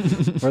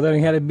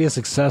learning how to be a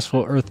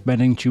successful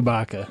earthbending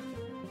Chewbacca.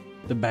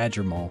 The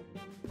Badger Mole.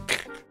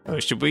 Oh,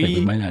 should We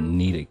we? might not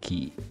need a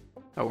key.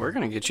 Oh, we're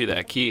gonna get you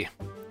that key.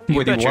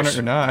 Whether bet you want your- it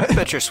or not.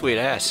 Bet your sweet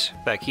ass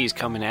that key's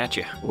coming at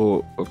you.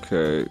 Oh,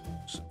 okay.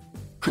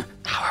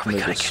 How are we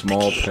Make gonna a get small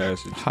the key?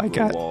 passage. I to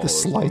got wall the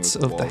as long sleights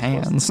as of the wall is less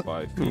than hands.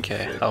 5 feet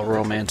Okay, thick. I'll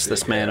romance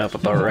this man up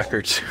about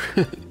records.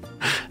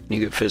 You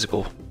get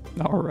physical.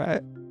 All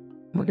right.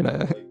 We're going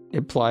to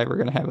imply we're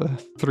going to have a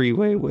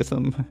 3-way with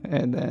him,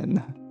 and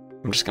then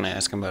I'm just gonna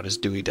ask him about his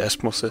Dewey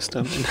Decimal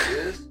System.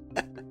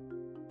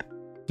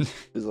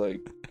 He's like,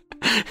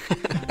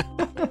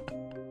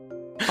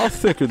 how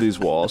thick are these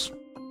walls?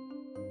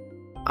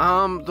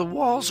 The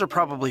walls are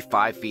probably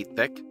 5 feet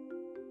thick.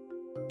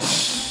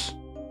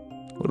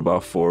 What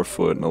about 4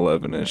 foot and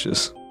 11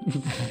 inches?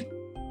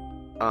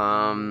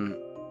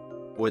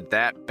 Would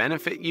that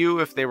benefit you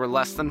if they were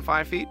less than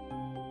 5 feet?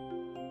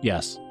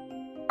 Yes.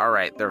 All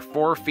right, they're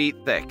 4 feet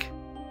thick.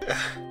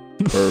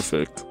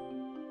 Perfect.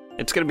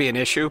 It's gonna be an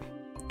issue.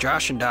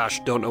 Josh and Dosh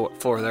don't know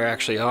what floor they're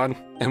actually on,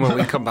 and when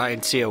we come by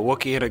and see a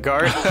Wookiee and a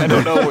guard, I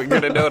don't know if we're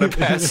gonna know to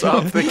pass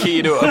off the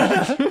key to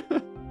him.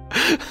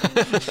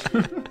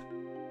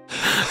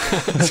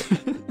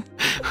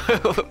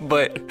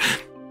 But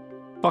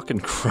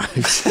Fucking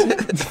Christ. I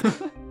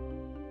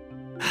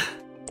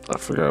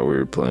forgot we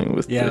were playing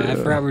with I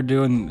forgot we're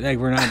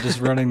not just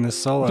running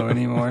this solo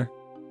anymore.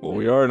 Well,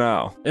 we are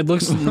now. It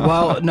looks,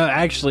 well, no,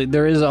 actually,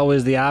 there is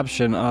always the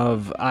option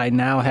of I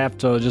now have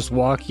to just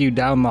walk you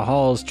down the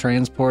halls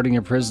transporting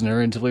a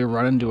prisoner until we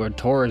run into a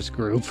tourist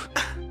group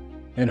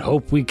and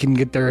hope we can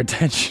get their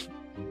attention.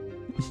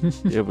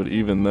 Yeah, but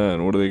even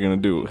then, what are they going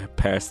to do?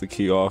 Pass the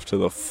key off to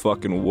the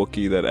fucking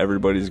Wookiee that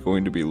everybody's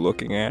going to be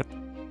looking at?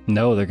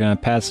 No, they're going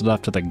to pass it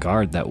off to the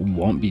guard that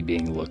won't be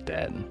being looked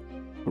at.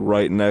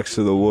 Right next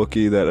to the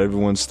Wookiee that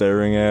everyone's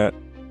staring at?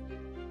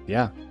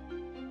 Yeah.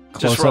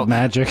 Just Close-up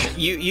magic.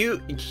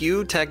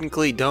 You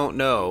technically don't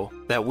know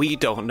that we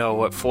don't know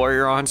what floor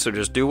you're on, so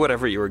just do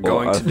whatever you were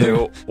going to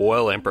do.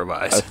 We'll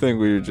improvise. I think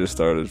we just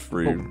started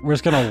free. We're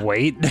just going to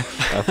wait.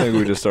 I think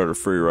we just started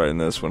free writing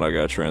this when I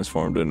got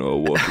transformed into a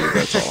Wookiee.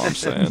 That's all I'm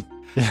saying.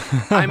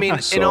 I mean,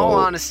 in So- all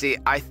honesty,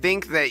 I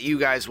think that you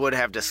guys would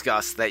have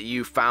discussed that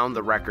you found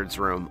the records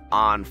room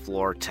on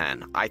floor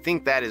 10. I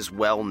think that is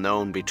well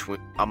known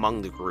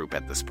among the group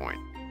at this point.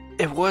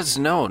 It was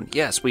known.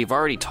 Yes, we've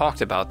already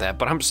talked about that,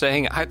 but I'm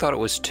saying I thought it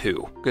was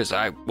 2 because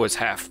I was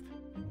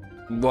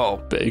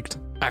Baked.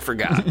 I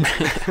forgot.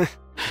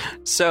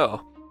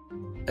 So,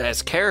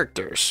 as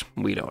characters,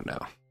 we don't know.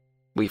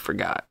 We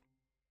forgot.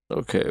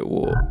 Okay,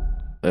 well,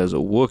 as a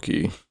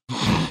Wookiee,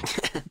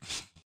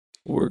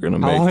 we're gonna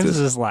How long make does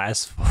this. this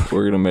last for?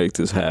 We're gonna make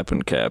this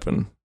happen,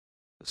 Captain.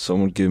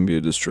 Someone give me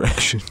a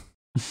distraction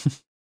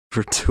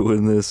for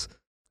doing this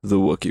the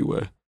Wookiee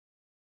way.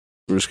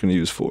 We're just gonna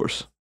use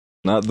Force,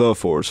 not the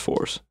Force.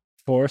 Force?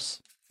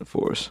 The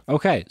Force.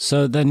 Okay,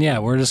 so then, yeah,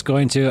 we're just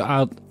going to,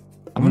 I'm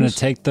going to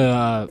take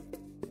the,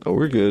 Oh,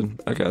 we're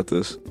good. I got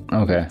this.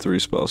 okay, 3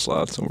 spell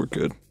slots, and we're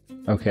good.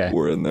 okay.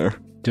 We're in there.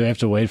 Do we have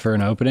to wait for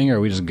an opening, or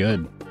are we just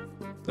good?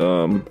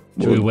 Should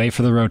we Well, wait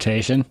for the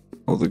rotation?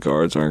 well, the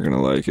guards aren't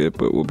gonna like it,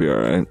 but we'll be all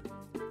right.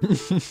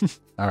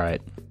 All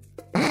right.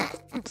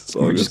 As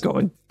long We're as, just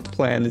going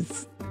plan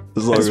as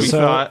as long we as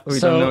So- thought. We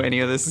so- don't know any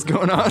of this is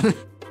going on.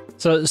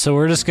 So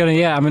we're just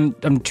gonna,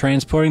 I'm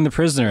transporting the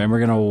prisoner, and we're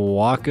gonna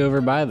walk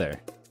over by there.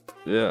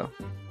 yeah.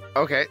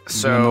 Okay,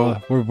 so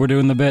we're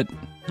doing the bit.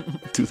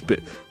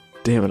 Toothpick.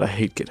 Damn it! I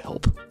hate get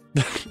help.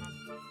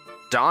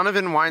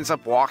 Donovan winds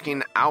up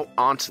walking out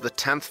onto the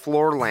 10th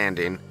floor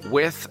landing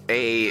with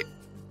a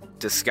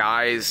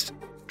disguised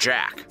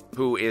Jack,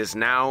 who is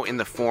now in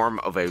the form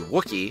of a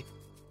Wookiee,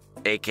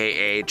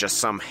 aka just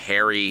some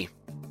hairy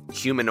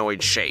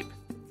humanoid shape.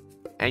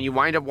 And you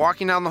wind up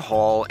walking down the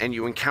hall and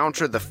you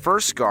encounter the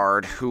first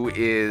guard who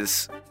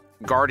is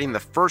guarding the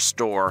first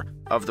door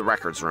of the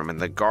records room. And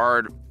the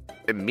guard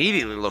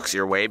immediately looks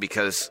your way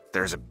because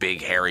there's a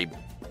big hairy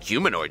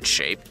humanoid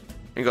shape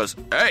and goes,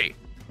 "Hey,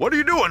 what are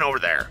you doing over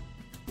there?"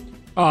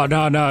 Oh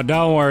no,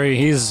 don't worry.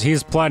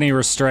 He's plenty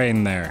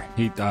restrained there.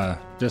 He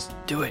just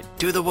Do it.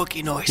 Do the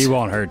Wookiee noise. he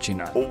won't hurt you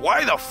none.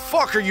 Why the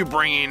fuck are you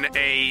bringing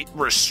a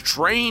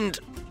restrained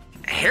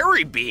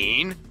hairy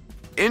being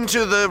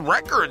into the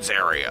records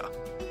area?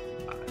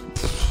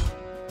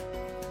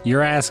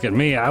 You're asking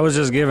me. I was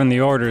just giving the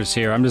orders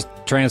here. I'm just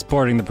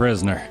transporting the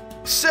prisoner.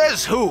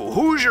 Says who?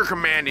 Who's your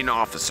commanding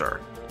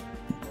officer?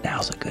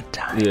 Now's a good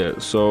time. Yeah.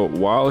 So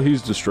while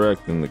he's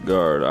distracting the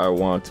guard, I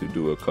want to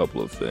do a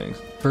couple of things.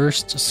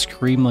 First,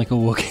 scream like a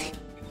Wookiee.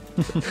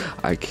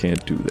 I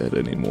can't do that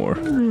anymore.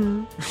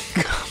 I'm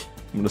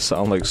gonna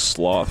sound like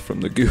Sloth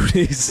from the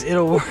Goonies.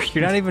 It'll work.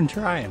 You're not even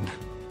trying.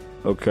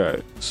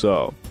 Okay,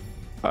 so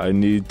I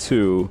need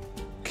to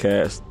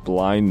cast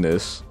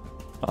blindness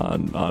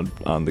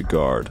on the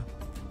guard,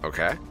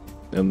 Okay.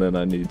 and then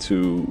I need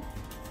to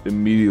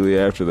immediately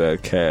after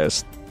that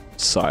cast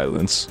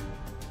silence,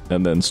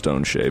 and then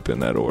stone shape in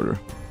that order.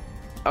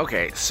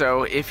 Okay,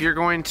 so if you're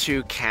going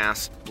to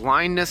cast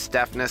blindness,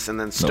 deafness, and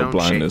then stone No,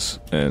 blindness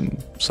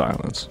and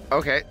silence. shape.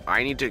 Okay,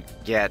 I need to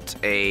get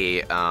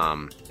a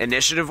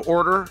initiative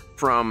order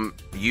from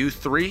you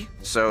three.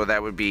 So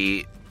that would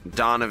be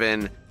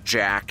Donovan,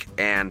 Jack,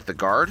 and the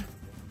guard.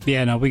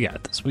 Yeah, no, we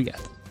got this.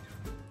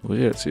 Well,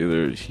 yeah, it's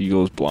either he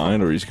goes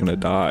blind or he's gonna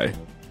die.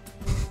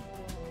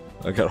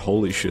 I got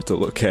holy shit to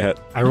look at.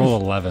 I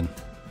rolled 11.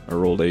 I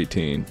rolled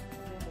 18,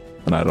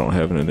 and I don't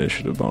have an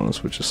initiative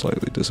bonus, which is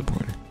slightly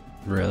disappointing.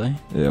 Really?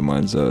 Yeah,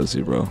 mine's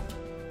 0. All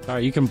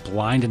right, you can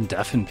blind and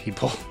deafen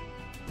people.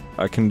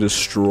 I can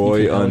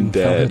destroy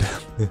undead.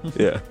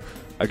 Yeah.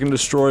 I can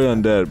destroy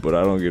undead, but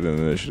I don't get an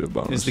initiative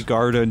bonus. Is the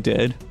guard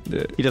undead?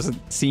 Yeah. He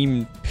doesn't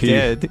seem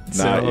dead.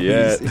 Not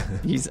yet.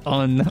 He's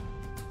un.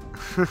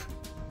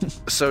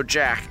 So,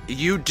 Jack,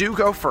 you do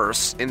go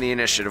first in the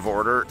initiative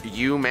order.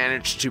 You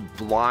manage to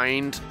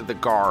blind the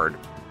guard.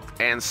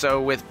 And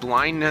so with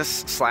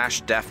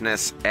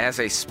blindness/deafness as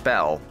a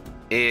spell,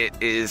 it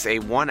is a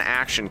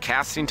 1-action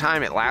casting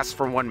time. It lasts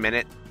for 1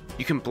 minute.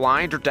 You can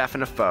blind or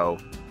deafen a foe.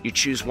 You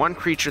choose one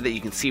creature that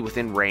you can see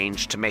within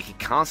range to make a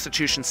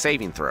Constitution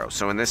saving throw.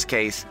 So in this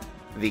case,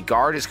 the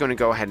guard is going to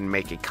go ahead and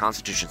make a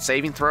Constitution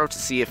saving throw to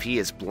see if he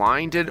is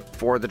blinded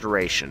for the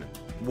duration.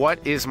 What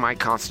is my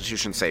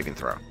Constitution saving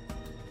throw?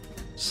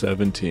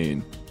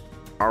 17.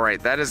 All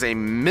right, that is a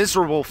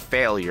miserable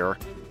failure.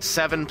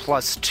 7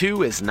 plus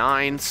 2 is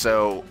 9,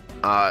 so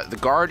the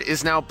guard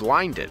is now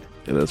blinded.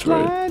 Yeah, that's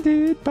right.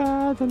 Blinded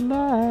by the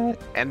light.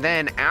 And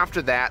then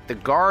after that, the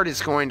guard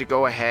is going to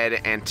go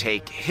ahead and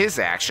take his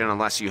action,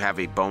 unless you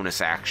have a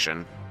bonus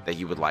action that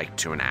you would like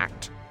to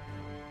enact.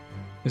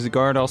 Is the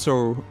guard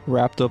also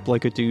wrapped up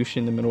like a douche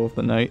in the middle of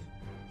the night?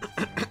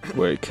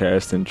 Wait,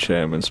 cast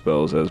enchantment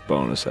spells as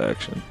bonus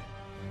action.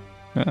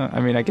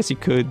 I mean, I guess you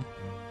could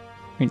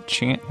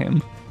enchant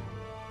him.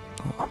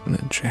 Oh, I'm gonna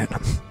enchant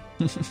him.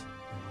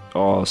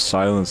 Oh,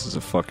 silence is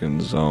a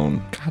fucking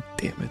zone. God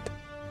damn it.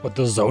 But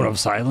the zone of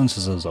silence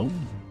is a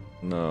zone.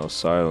 No,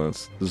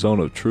 silence. The zone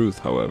of truth,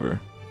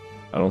 however.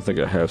 I don't think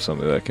I have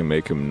something that can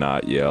make him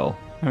not yell.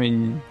 I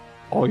mean,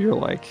 all your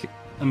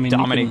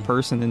dominate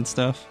person and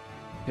stuff.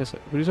 Yes,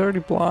 but he's already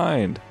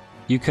blind.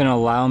 You can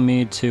allow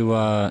me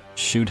to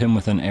shoot him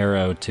with an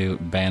arrow to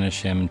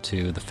banish him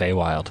to the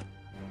Feywild.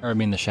 Or I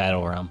mean the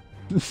Shadow Realm.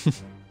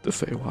 The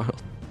Feywild.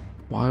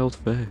 Wild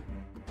Fey.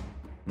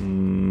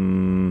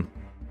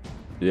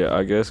 Yeah,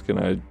 I guess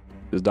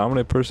is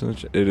dominate person?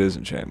 It is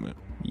enchantment.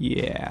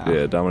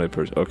 Yeah, dominate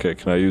person. Okay,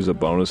 can I use a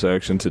bonus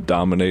action to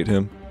dominate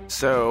him?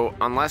 So,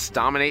 unless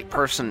dominate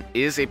person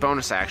is a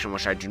bonus action,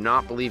 which I do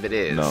not believe it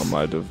is. No,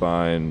 my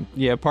divine...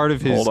 Yeah, part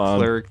of his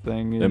cleric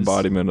thing is...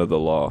 embodiment of the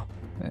law.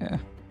 Yeah.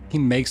 He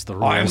makes the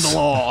rules. I am the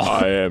law.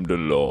 I am the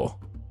law.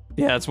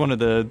 Yeah, it's one of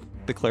the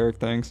cleric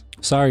things.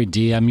 Sorry,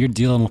 DM, you're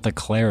dealing with a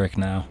cleric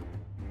now.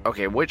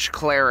 Okay, which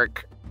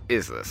cleric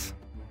is this?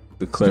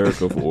 The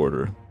cleric of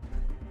order.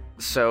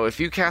 So if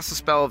you cast a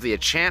spell of the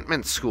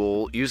enchantment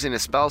school using a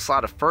spell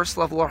slot of first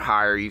level or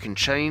higher, you can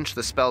change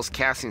the spell's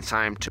casting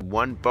time to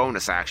 1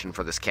 bonus action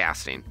for this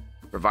casting,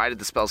 provided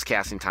the spell's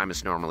casting time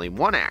is normally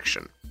 1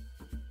 action.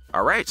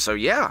 All right, so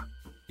yeah,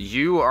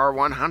 you are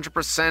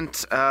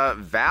 100%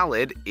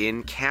 valid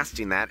in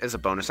casting that as a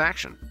bonus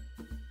action.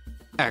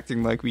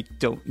 Acting like we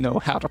don't know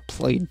how to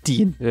play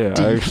D&D. Yeah,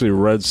 I actually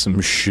read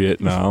some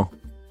shit now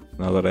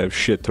that I have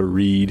shit to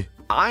read.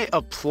 I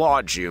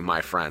applaud you,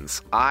 my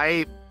friends.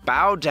 I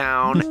bow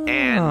down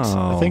and...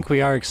 I think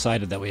we are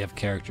excited that we have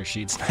character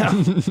sheets now.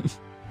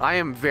 I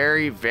am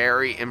very,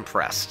 very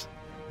impressed.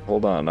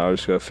 Hold on, now I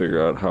just gotta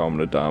figure out how I'm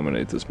gonna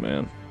dominate this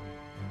man.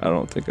 I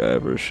don't think I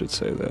ever should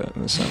say that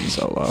in a sentence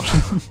out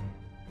loud.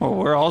 Well,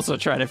 we're also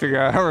trying to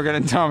figure out how we're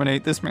going to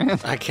dominate this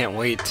man. I can't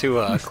wait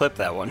to clip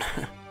that one.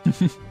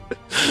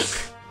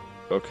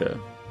 Okay.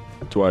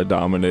 Do I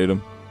dominate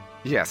him?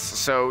 Yes,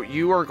 so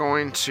you are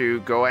going to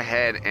go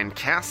ahead and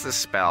cast this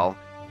spell,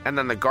 and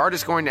then the guard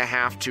is going to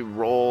have to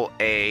roll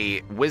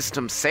a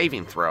wisdom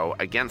saving throw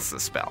against the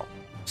spell.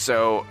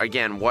 So,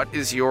 again, what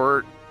is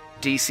your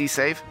DC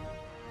save?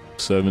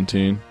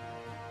 17.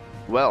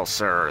 Well,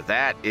 sir,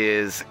 that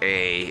is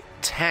a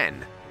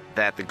 10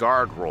 that the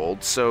guard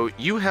rolled, so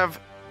you have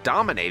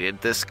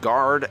dominated this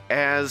guard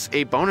as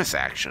a bonus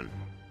action.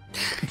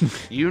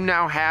 You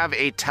now have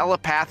a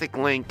telepathic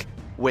link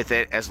with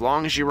it as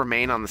long as you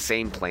remain on the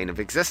same plane of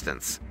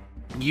existence.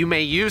 You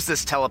may use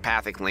this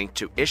telepathic link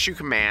to issue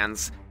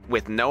commands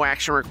with no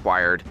action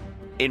required,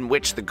 in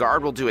which the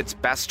guard will do its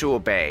best to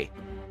obey,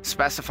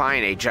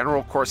 specifying a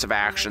general course of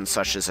action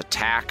such as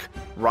attack,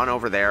 run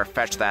over there,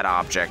 fetch that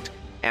object,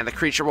 and the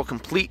creature will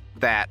complete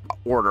that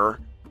order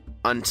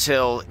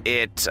until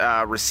it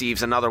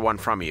receives another one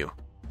from you.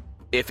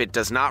 If it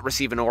does not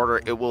receive an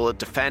order, it will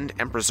defend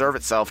and preserve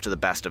itself to the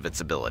best of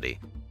its ability.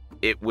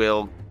 It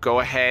will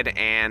go ahead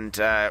and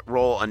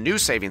roll a new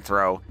saving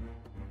throw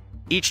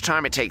each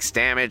time it takes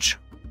damage,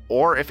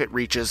 or if it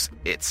reaches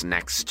its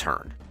next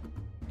turn.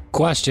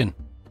 Question.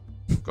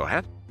 Go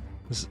ahead.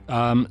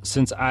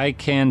 Since I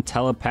can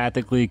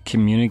telepathically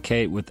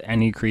communicate with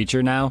any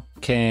creature now,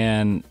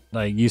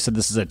 you said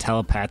this is a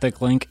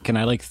telepathic link, can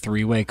I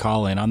three-way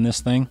call in on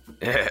this thing?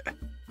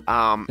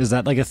 Is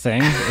that a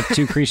thing? If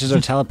two creatures are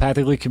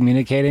telepathically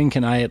communicating,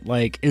 can I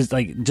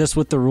just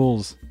with the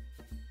rules?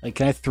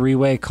 Can I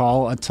three-way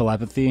call a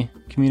telepathy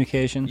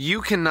communication?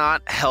 You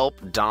cannot help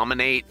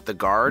dominate the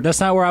guard. That's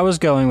not where I was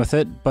going with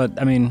it,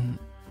 but I mean,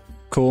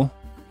 cool.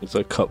 It's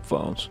like cup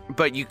phones.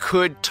 But you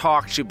could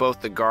talk to both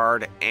the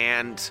guard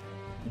and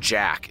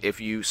Jack if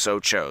you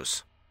so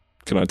chose.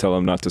 Can I tell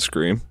him not to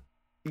scream?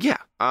 Yeah,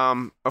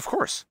 of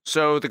course.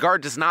 So the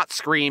guard does not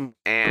scream,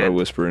 and I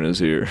whisper in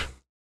his ear,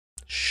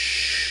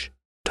 "Shh,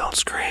 don't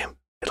scream.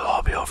 It'll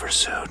all be over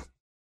soon."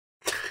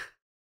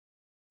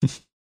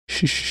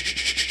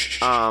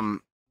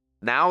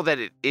 Now that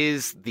it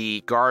is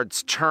the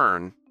guard's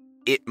turn,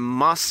 it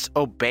must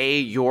obey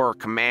your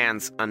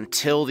commands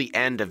until the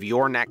end of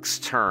your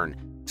next turn.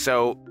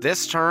 So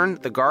this turn,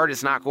 the guard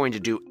is not going to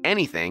do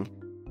anything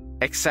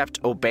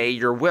except obey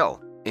your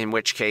will, in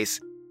which case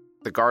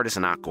the guard is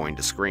not going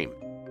to scream.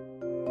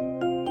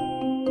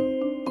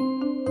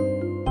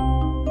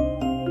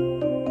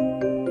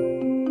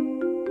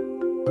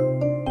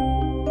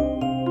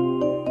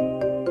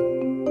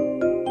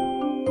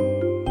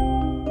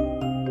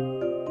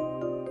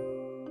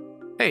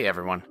 Hey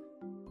everyone.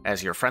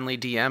 As your friendly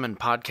DM and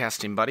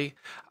podcasting buddy,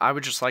 I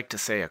would just like to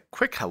say a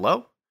quick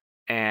hello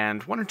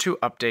and one or two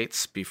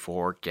updates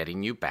before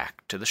getting you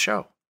back to the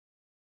show.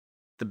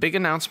 The big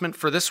announcement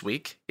for this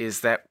week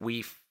is that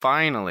we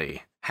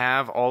finally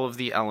have all of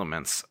the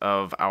elements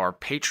of our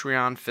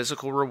Patreon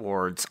physical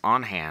rewards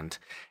on hand,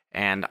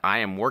 and I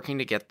am working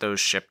to get those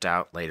shipped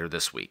out later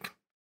this week.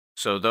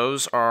 So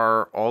those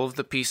are all of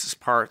the pieces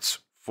parts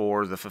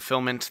for the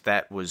fulfillment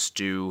that was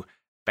due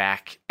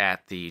back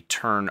at the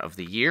turn of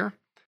the year.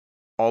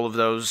 All of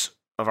those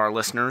of our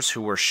listeners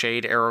who were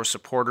Shade Arrow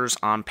supporters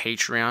on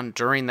Patreon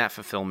during that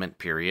fulfillment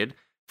period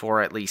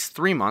for at least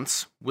 3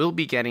 months will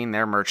be getting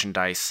their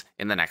merchandise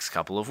in the next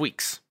couple of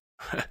weeks,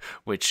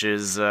 which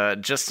is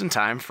just in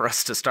time for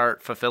us to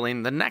start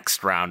fulfilling the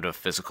next round of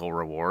physical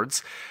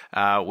rewards,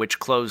 which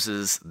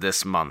closes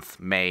this month,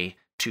 May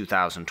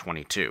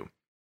 2022.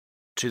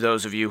 To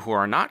those of you who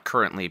are not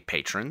currently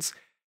patrons,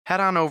 head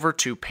on over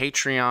to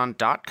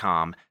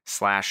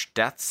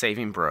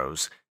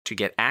patreon.com/deathsavingbros to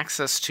get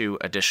access to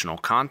additional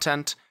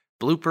content,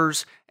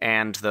 bloopers,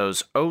 and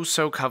those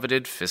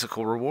oh-so-coveted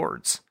physical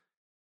rewards.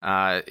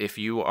 If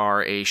you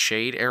are a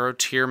Shade Arrow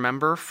tier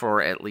member for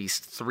at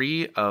least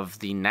 3 of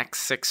the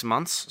next 6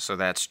 months, so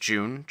that's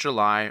June,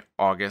 July,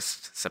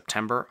 August,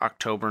 September,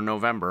 October,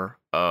 November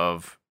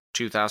of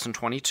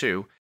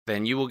 2022,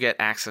 then you will get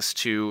access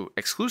to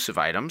exclusive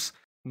items,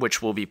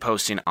 which we'll be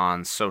posting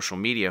on social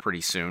media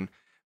pretty soon.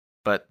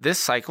 But this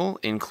cycle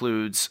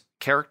includes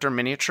character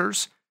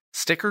miniatures,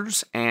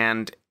 stickers,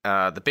 and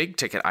the big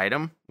ticket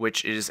item,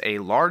 which is a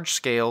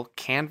large-scale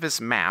canvas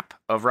map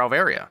of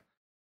Ralvaria.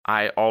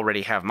 I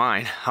already have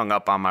mine hung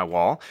up on my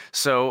wall,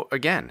 so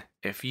again,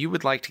 if you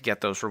would like to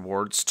get those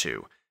rewards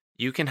too,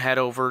 you can head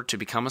over to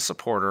become a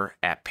supporter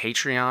at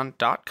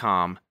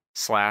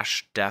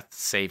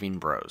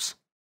patreon.com/deathsavingbros.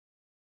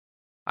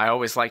 I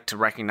always like to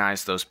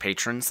recognize those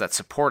patrons that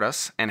support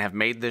us and have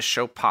made this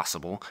show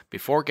possible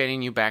before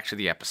getting you back to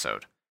the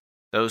episode.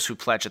 Those who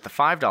pledge at the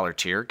 $5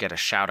 tier get a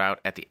shout-out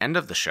at the end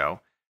of the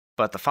show,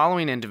 but the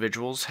following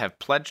individuals have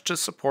pledged to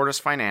support us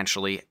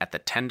financially at the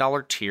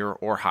 $10 tier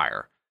or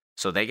higher,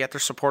 so they get their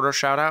supporter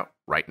shout-out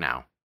right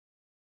now.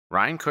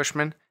 Ryan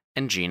Cushman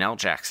and Gene L.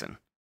 Jackson.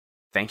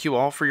 Thank you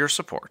all for your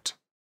support.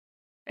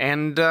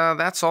 And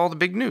that's all the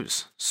big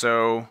news.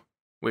 So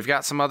we've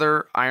got some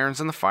other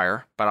irons in the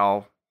fire, but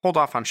I'll hold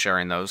off on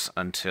sharing those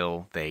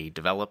until they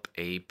develop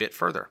a bit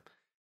further.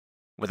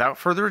 Without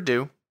further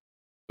ado,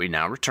 we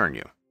now return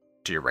you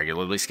to your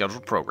regularly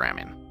scheduled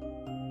programming.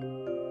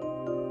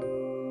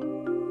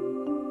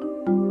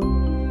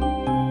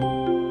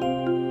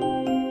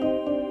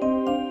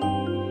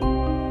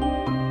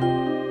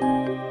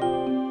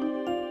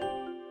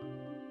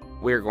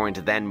 We're going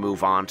to then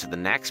move on to the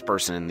next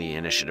person in the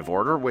initiative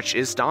order, which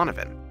is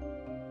Donovan.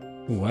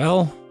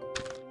 Well,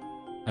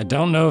 I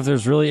don't know if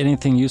there's really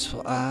anything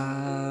useful.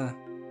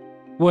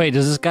 Wait,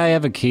 does this guy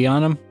have a key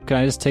on him? Can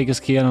I just take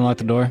his key and unlock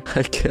the door?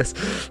 I guess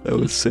that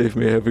would save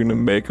me having to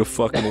make a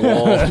fucking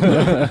wall.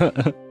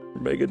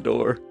 Make a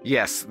door.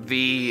 Yes,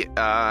 the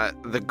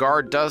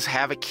guard does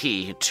have a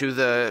key to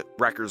the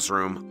records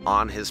room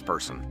on his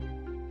person.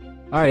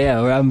 All right, yeah,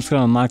 I'm just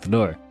gonna unlock the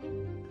door.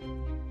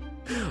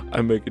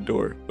 I make a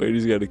door. Wait,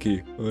 he's got a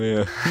key. Oh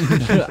yeah.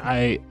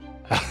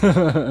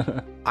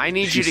 I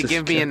need you to Jesus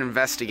give me Christ. an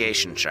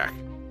investigation check.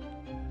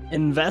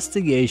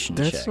 Investigation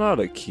That's check. not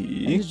a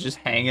key. He's just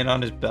hanging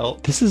on his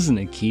belt. This isn't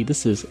a key.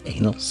 This is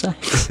anal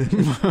sex.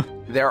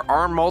 There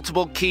are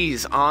multiple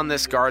keys on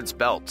this guard's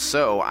belt,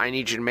 so I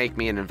need you to make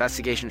me an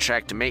investigation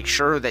check to make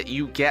sure that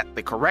you get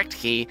the correct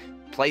key,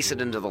 place it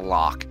into the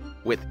lock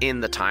within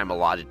the time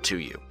allotted to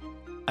you.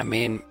 I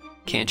mean,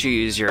 can't you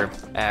use your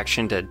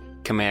action to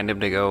command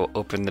him to go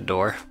open the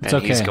door? It's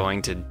and he's okay.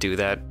 going to do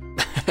that.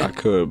 I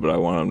could, but I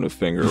want him to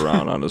finger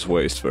around on his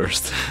waist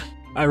first.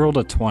 I rolled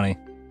a 20.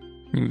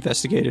 You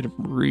investigated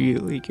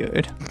really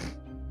good.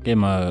 Give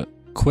him a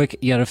quick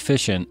yet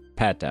efficient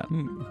pat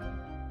down.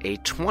 A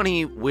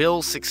 20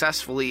 will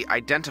successfully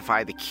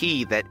identify the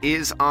key that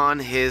is on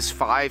his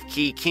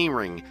 5-key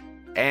keyring,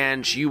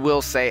 and you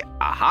will say,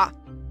 aha,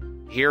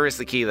 here is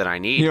the key that I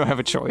need. You don't have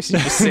a choice. You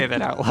just say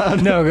that out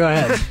loud. No, go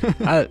ahead.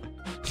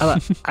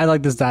 I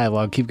like this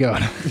dialogue. Keep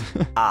going.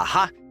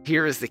 Aha,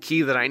 here is the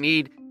key that I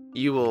need.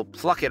 You will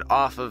pluck it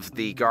off of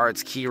the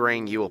guard's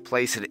keyring. You will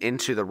place it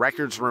into the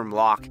records room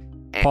lock.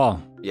 And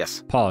Paul,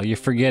 yes. Paul, you're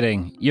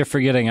forgetting.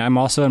 I'm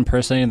also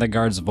impersonating the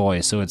guard's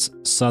voice, so it's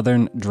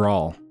Southern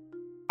drawl.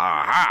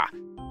 Aha,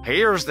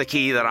 here's the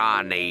key that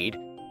I need.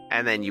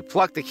 And then you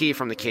pluck the key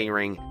from the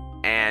keyring,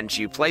 and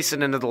you place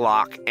it into the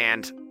lock,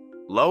 and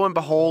lo and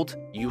behold,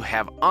 you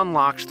have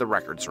unlocked the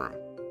records room.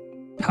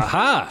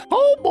 Haha!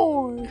 Oh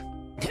boy!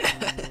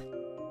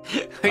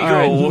 You're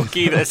right. a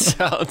Wookiee that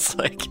sounds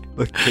like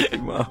Like Mickey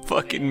Mouse.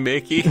 fucking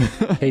Mickey.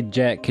 Hey,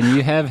 Jack, can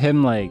you have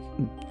him, like,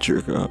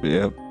 Jerk off,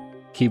 yeah.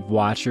 keep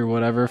watch or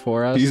whatever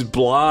for us? He's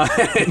blind.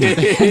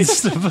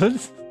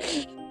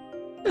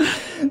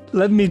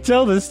 Let me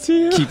tell this to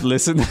you. Keep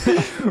listening.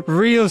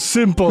 Real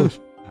simple.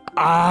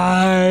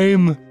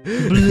 I'm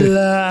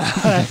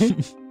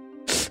blind.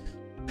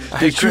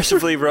 I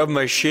aggressively rubbed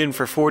my shin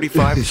for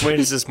 45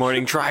 minutes this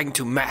morning trying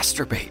to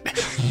masturbate.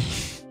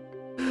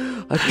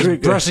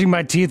 Brushing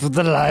my teeth with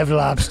the live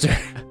lobster.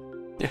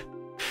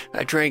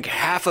 I drank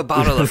half a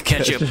bottle of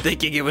ketchup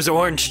thinking it was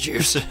orange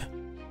juice.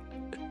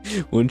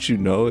 Wouldn't you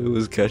know it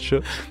was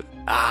ketchup?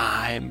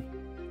 I'm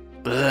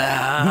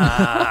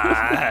blind.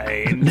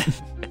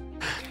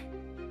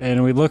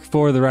 And we look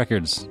for the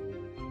records.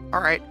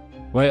 All right.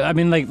 Wait, I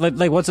mean, like,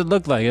 what's it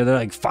look like? Are there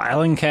like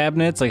filing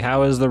cabinets? Like,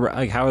 how are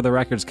the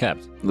records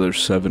kept? There's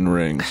 7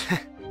 rings.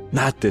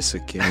 Not this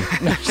again.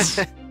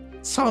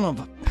 Son of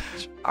a.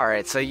 All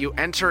right, so you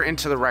enter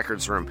into the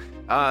records room.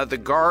 The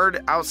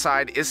guard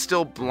outside is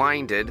still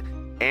blinded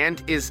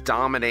and is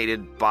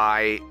dominated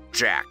by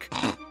Jack.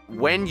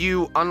 When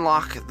you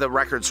unlock the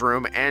records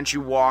room and you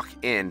walk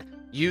in,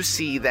 you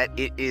see that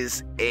it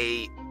is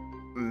a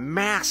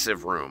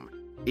massive room.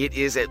 It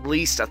is at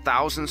least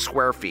 1,000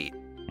 square feet,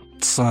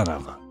 Son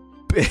of a.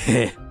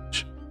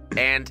 Bitch.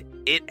 and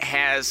it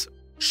has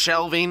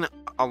shelving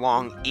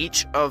along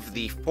each of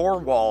the 4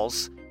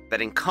 walls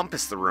that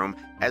encompass the room,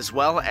 as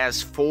well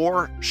as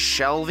 4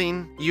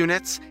 shelving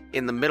units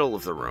in the middle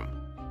of the room.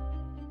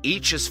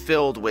 Each is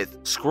filled with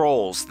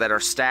scrolls that are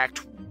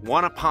stacked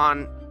one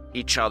upon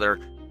each other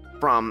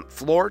from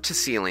floor to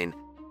ceiling.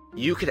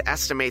 You could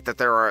estimate that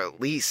there are at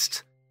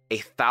least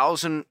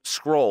 1,000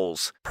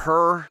 scrolls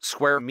per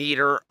square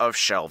meter of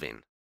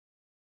shelving.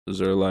 Is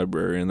there a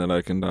librarian that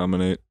I can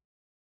dominate?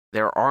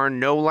 There are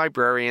no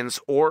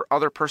librarians or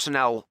other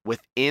personnel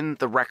within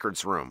the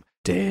records room.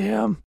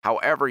 Damn.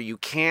 However, you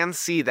can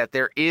see that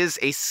there is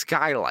a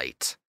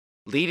skylight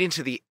leading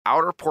to the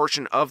outer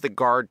portion of the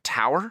guard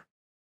tower.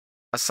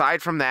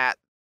 Aside from that,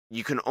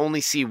 you can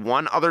only see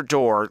one other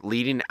door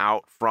leading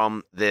out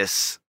from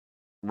this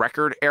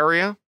record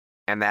area,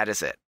 and that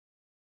is it.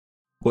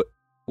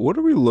 What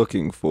are we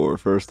looking for,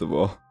 first of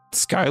all?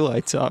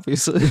 Skylights,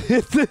 obviously.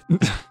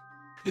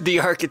 The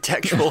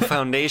architectural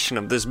foundation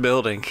of this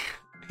building.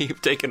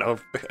 You've taken a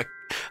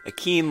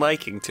keen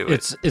liking to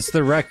it. It's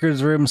the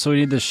records room, so we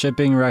need the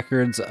shipping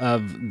records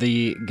of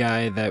the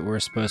guy that we're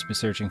supposed to be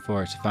searching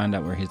for to find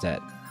out where he's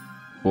at.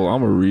 Well,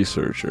 I'm a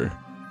researcher.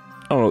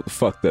 I don't know what the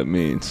fuck that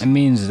means. It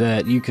means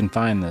that you can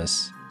find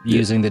this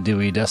using the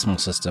Dewey Decimal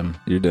System.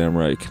 You're damn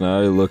right. Can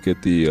I look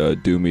at the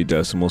Doomy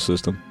Decimal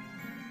System?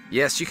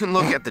 Yes, you can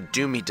look at the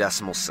Doomy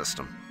Decimal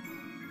System.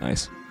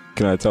 Nice.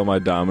 Can I tell my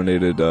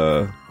dominated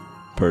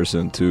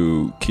person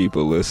to keep a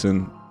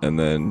listen and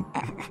then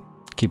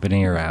Keep an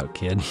ear out,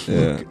 kid.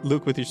 yeah,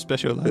 Luke with your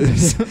special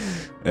eyes.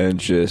 and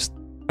just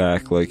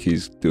act like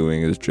he's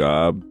doing his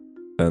job,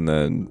 and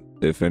then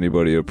if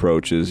anybody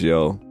approaches,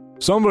 yell,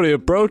 "Somebody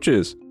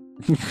approaches!"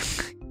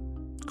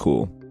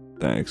 Cool.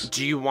 Thanks.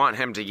 Do you want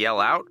him to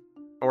yell out,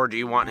 or do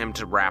you want him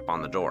to rap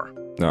on the door?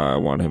 No, I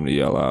want him to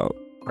yell out.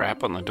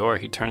 Rap on the door.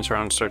 He turns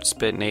around and starts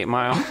spitting 8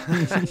 Mile.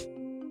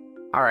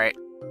 All right.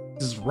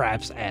 Just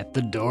raps at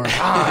the door.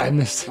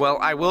 Well,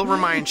 I will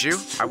remind you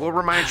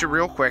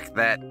real quick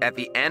that at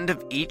the end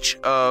of each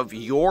of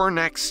your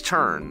next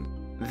turn,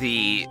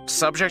 the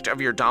subject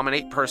of your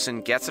dominate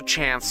person gets a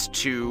chance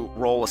to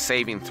roll a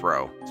saving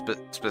throw,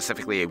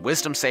 specifically a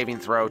wisdom saving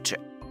throw to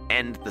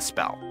end the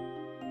spell.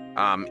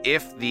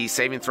 If the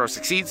saving throw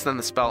succeeds, then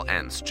the spell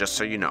ends, just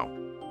so you know.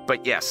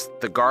 But yes,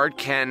 the guard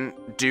can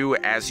do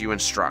as you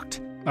instruct.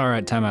 All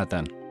right, time out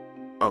then.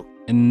 Oh.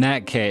 In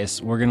that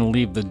case, we're going to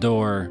leave the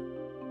door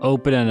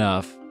open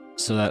enough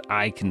so that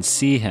I can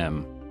see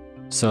him,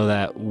 so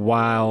that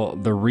while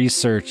the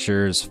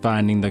researcher's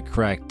finding the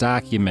correct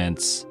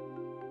documents,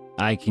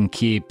 I can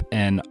keep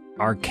an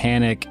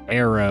arcanic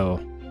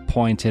arrow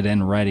pointed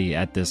and ready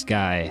at this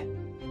guy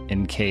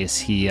in case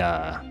he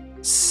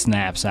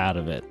snaps out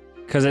of it.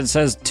 Because it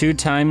says 2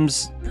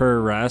 times per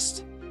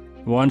rest,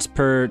 once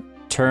per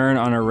turn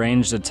on a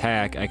ranged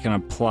attack, I can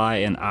apply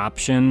an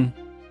option.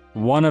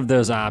 One of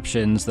those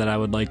options that I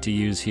would like to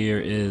use here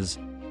is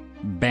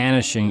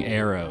Banishing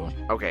Arrow.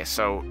 Okay,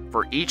 so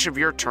for each of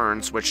your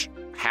turns, which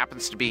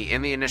happens to be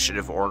in the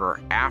initiative order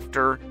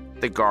after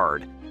the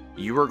guard,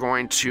 you are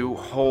going to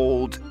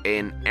hold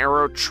an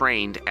arrow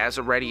trained as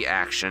a ready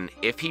action.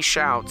 If he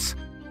shouts,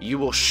 you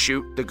will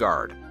shoot the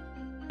guard.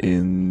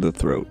 In the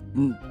throat.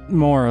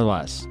 More or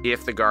less.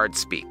 If the guard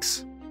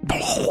speaks.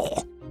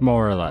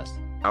 More or less.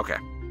 Okay.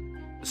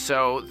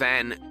 So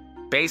then,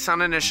 based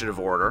on initiative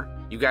order,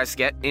 you guys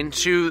get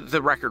into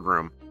the record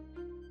room.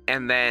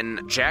 And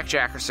then, Jack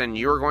Jackerson,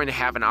 you're going to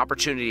have an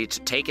opportunity to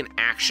take an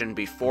action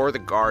before the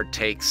guard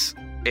takes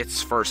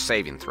its first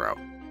saving throw.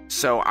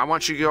 So I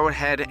want you to go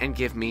ahead and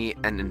give me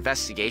an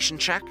investigation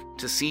check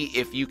to see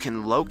if you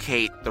can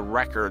locate the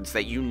records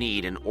that you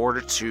need in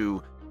order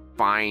to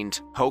find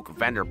Hoke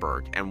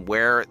Vanderberg and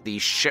where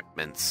these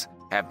shipments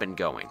have been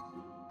going.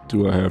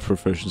 Do I have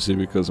proficiency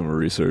because I'm a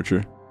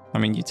researcher? I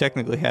mean, you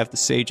technically have the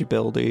Sage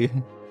ability,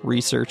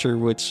 Researcher,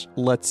 which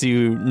lets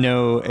you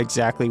know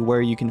exactly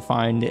where you can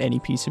find any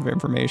piece of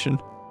information.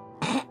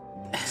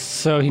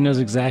 So he knows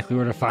exactly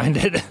where to find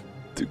it.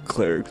 Dude,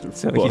 clerics are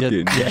So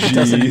fucking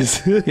doesn't,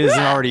 jeez. he doesn't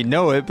already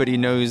know it, but he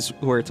knows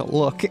where to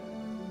look.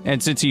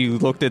 And since you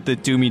looked at the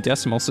Doomy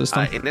decimal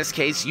system, In this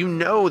case, you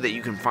know that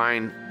you can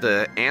find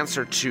the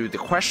answer to the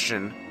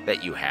question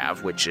that you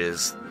have, which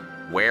is,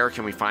 where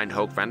can we find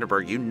Hoke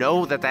Vanderberg? You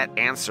know that that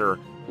answer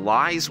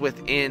lies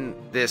within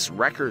this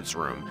records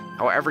room.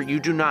 However, you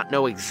do not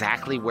know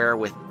exactly where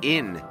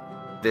within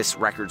this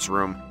records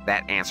room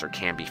that answer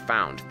can be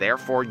found.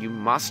 Therefore, you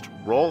must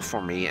roll for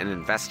me an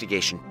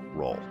investigation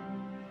roll.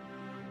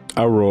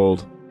 I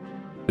rolled.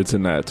 It's a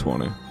nat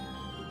 20.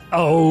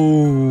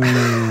 Oh,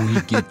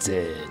 he gets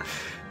it.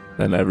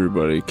 And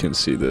everybody can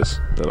see this.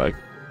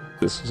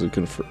 This is a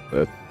confirm.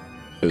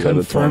 Is that a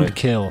Confirmed 20?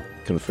 kill.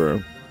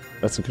 Confirm.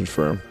 That's a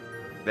confirm.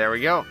 There we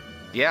go.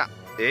 Yeah,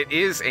 it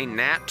is a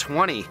nat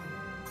 20.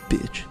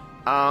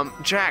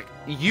 Bitch. Jack,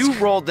 you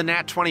rolled the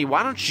nat 20.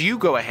 Why don't you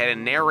go ahead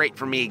and narrate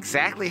for me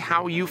exactly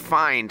how you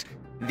find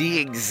the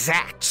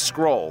exact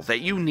scroll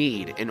that you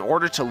need in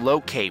order to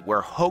locate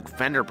where Hoke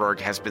Vanderberg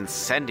has been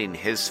sending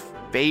his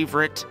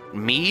favorite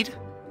mead?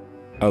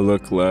 I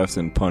look left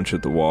and punch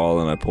at the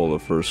wall, and I pull the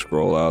first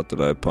scroll out that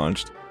I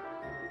punched,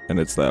 and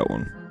it's that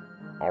one.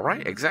 All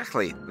right,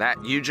 exactly.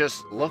 That you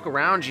just look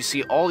around, you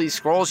see all these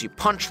scrolls, you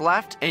punch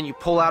left, and you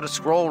pull out a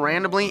scroll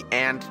randomly,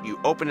 and you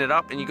open it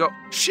up, and you go,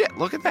 shit,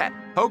 look at that,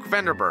 Hoke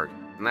Vanderberg.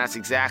 And that's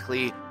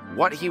exactly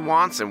what he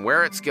wants and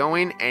where it's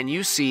going, and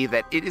you see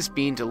that it is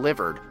being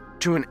delivered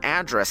to an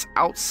address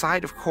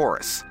outside of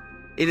Chorus.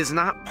 It is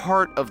not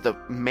part of the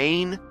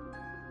main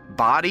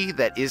body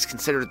that is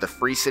considered the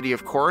Free City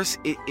of Chorus.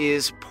 It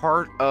is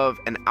part of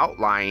an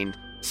outlying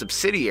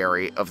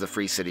subsidiary of the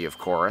Free City of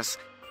Chorus.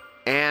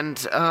 And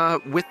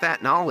with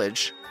that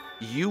knowledge,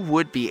 you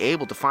would be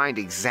able to find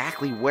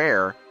exactly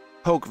where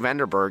Hoke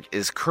Vanderberg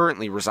is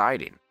currently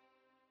residing.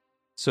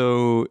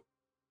 so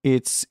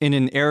it's in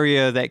an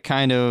area that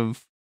kind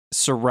of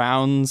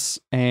surrounds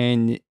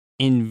and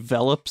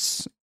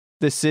envelops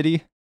the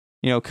city,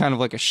 kind of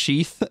like a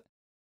sheath,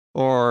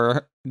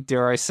 or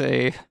dare I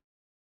say,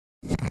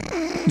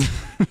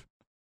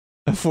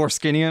 a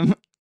foreskinium.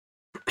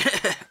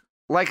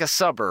 Like a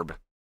suburb.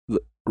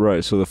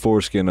 Right, so the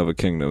foreskin of a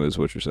kingdom is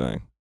what you're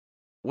saying.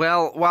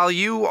 Well, while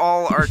you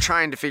all are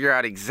trying to figure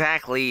out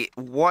exactly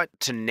what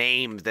to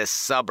name this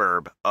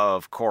suburb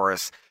of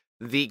Chorus,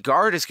 the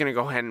guard is going to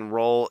go ahead and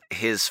roll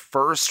his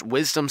first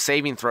wisdom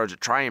saving throw to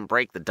try and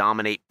break the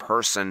dominate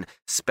person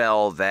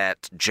spell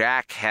that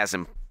Jack has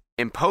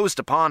imposed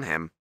upon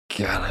him.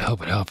 God, I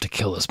hope I don't have to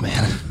kill this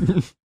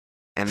man.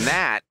 And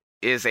that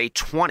is a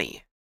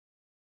 20.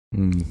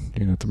 You're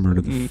gonna have to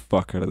murder the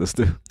fuck out of this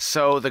dude.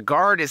 So the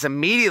guard is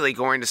immediately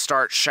going to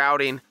start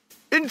shouting,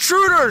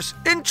 "Intruders!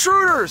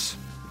 Intruders!"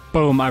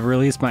 Boom, I've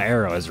released my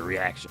arrow as a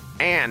reaction.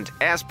 And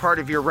as part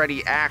of your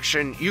ready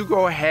action, you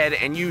go ahead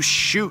and you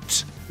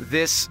shoot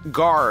this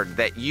guard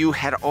that you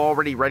had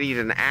already readied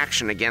an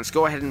action against.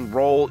 Go ahead and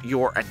roll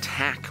your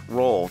attack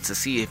roll to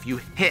see if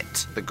you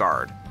hit the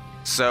guard.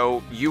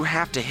 So you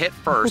have to hit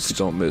You first.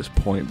 don't miss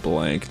point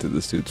blank to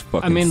this dude's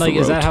fucking I mean, like,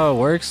 is that throat. how it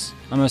works?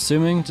 I'm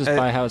assuming, just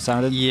by how it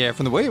sounded. Yeah,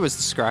 from the way it was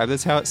described,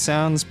 that's how it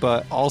sounds,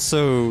 but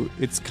also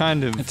it's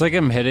kind of... It's like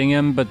I'm hitting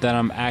him, but then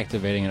I'm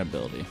activating an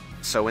ability.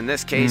 So in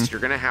this case, you're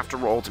going to have to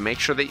roll to make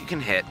sure that you can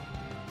hit.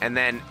 And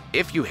then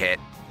if you hit,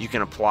 you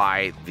can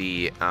apply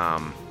the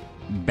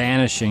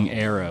Banishing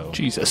arrow.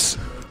 Jesus.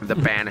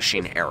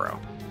 banishing arrow.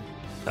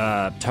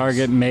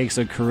 Target makes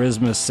a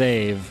charisma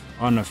save.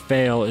 On a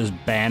fail, is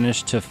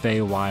banished to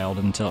Feywild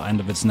until end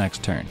of its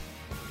next turn.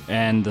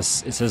 And it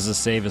says the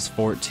save is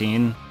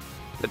 14.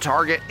 The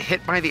target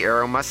hit by the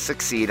arrow must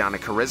succeed on a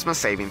charisma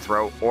saving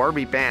throw or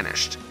be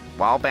banished.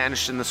 While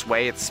banished in this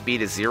way, its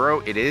speed is 0,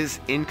 it is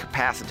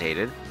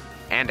incapacitated,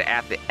 and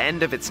at the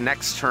end of its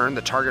next turn,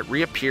 the target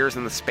reappears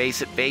in the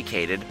space it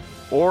vacated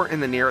or in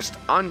the nearest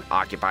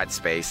unoccupied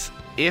space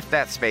if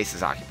that space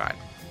is occupied.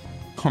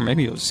 Or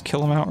maybe you'll just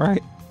kill him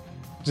outright.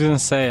 I was going to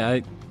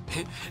say,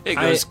 It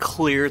goes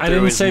clear I through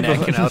didn't his say neck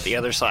before- and out the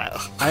other side.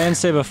 I didn't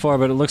say before,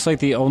 but it looks like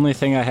the only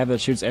thing I have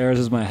that shoots arrows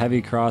is my heavy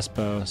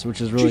crossbow,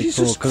 which is really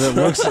cool because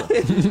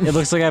it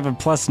looks like I have a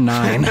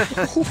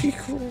 +9. Holy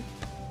crap.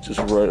 Just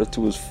right up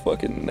to his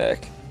fucking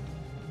neck.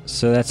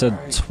 So that's a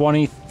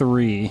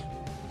 23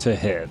 to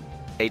hit.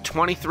 A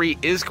 23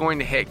 is going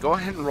to hit. Go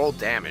ahead and roll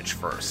damage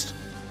first.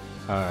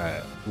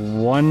 Alright,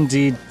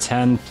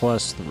 1d10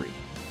 plus 3.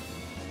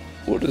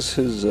 What is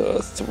his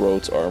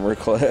throat's armor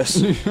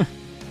class?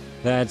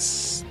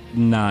 That's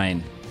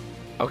 9.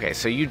 Okay,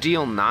 so you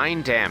deal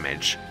 9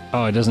 damage.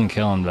 Oh, it doesn't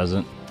kill him, does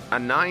it? A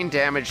 9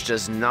 damage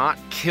does not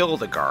kill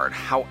the guard.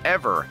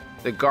 However,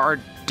 the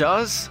guard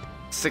does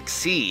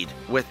succeed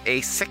with a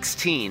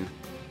 16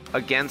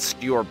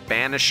 against your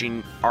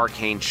banishing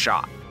arcane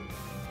shot.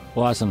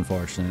 Well, that's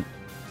unfortunate.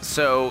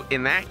 So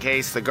in that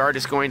case, the guard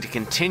is going to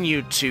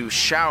continue to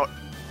shout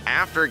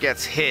after it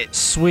gets hit.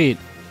 Sweet.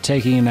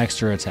 Taking an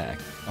extra attack.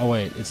 Oh,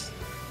 wait. It's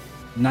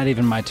not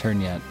even my turn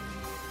yet.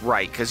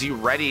 Right, because you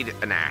readied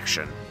an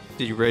action.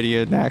 Did you ready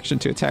an action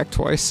to attack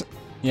twice?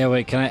 Yeah,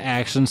 wait. Can I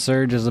action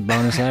surge as a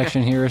bonus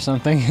action here or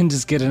something and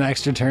just get an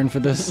extra turn for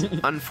this?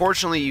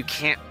 Unfortunately, you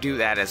can't do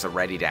that as a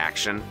readied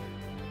action.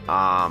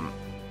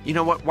 You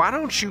know what? Why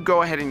don't you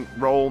go ahead and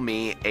roll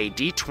me a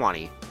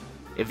d20?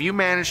 If you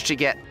manage to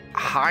get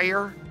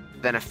higher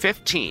than a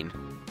 15,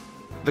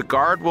 the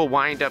guard will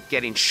wind up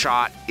getting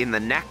shot in the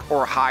neck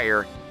or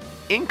higher,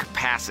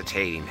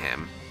 incapacitating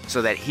him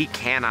so that he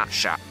cannot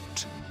shout.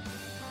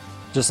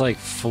 Just like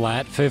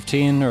flat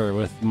 15 or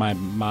with my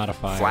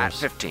modifiers? Flat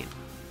 15.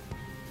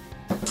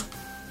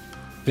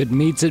 If it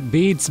meets, it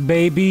beats,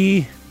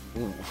 baby.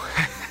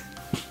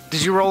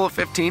 Did you roll a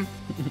 15?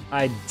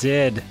 I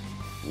did.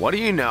 What do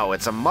you know?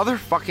 It's a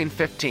motherfucking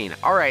 15.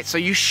 All right, so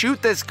you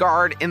shoot this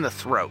guard in the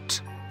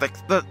throat.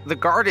 The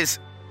guard is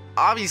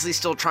obviously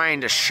still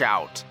trying to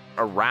shout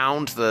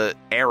around the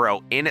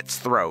arrow in its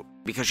throat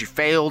because you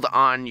failed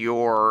on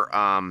your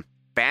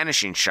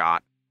banishing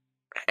shot.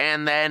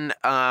 And then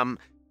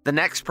the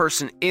next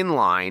person in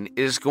line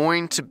is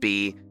going to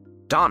be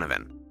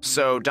Donovan.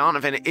 So,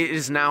 Donovan, it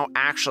is now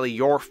actually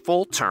your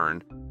full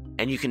turn,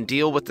 and you can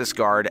deal with this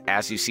guard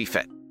as you see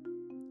fit.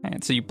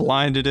 And so you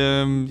blinded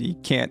him, he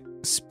can't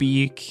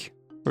speak,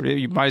 or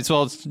you might as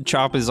well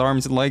chop his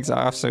arms and legs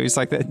off, so he's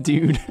like that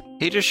dude.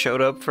 He just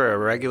showed up for a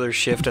regular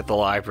shift at the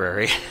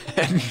library.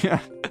 Yeah.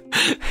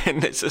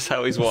 And this is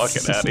how he's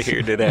walking out of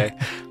here today.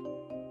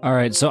 All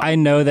right, so I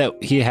know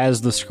that he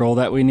has the scroll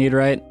that we need,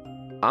 right?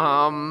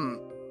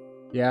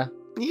 Yeah?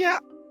 Yeah.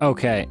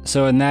 Okay,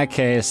 so in that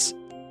case,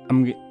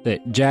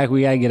 Jack,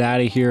 we gotta get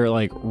out of here,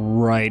 like,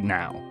 right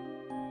now.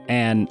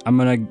 And I'm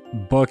gonna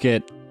book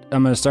it.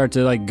 I'm gonna start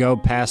to, like, go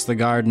past the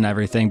guard and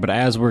everything, but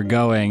as we're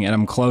going and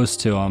I'm close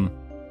to him,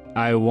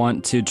 I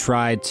want to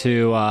try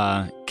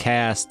to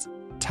cast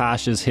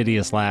Tasha's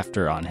Hideous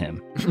Laughter on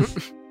him.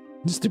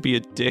 Just to be a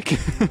dick.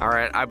 All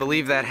right, I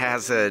believe that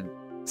has a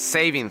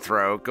saving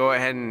throw. Go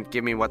ahead and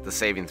give me what the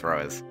saving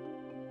throw is.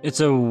 It's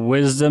a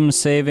wisdom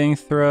saving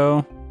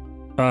throw.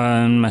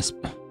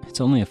 It's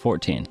only a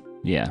 14.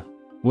 Yeah.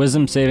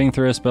 Wisdom saving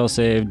throw, spell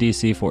save,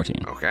 DC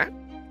 14. Okay.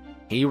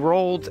 He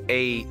rolled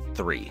a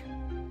 3.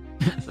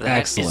 That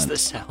Excellent. is the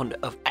sound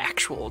of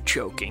actual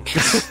choking.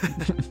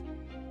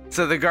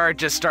 So the guard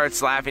just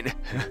starts laughing.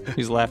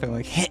 He's laughing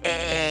like,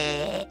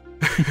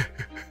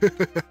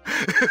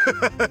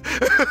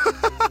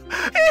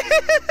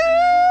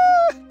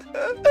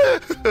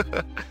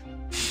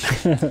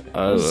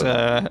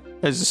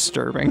 it's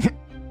disturbing.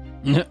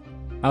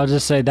 I'll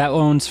just say that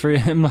one's for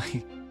him.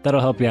 Like,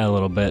 that'll help you out a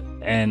little bit.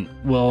 And,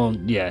 well,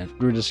 yeah,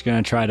 we're just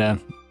going to try to...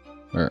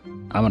 Or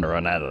I'm going to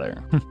run out of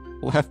there.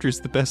 Laughter's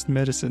the best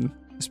medicine,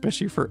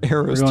 especially for We're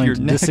arrows to going your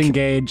to neck.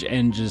 disengage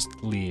and just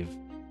leave.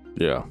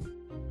 Yeah.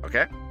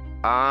 Okay.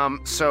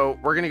 So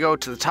we're going to go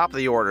to the top of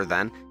the order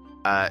then.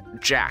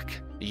 Jack,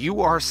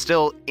 you are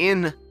still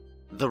in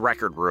the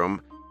record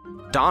room.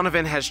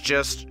 Donovan has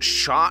just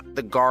shot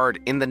the guard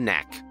in the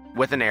neck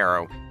with an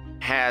arrow,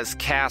 has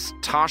cast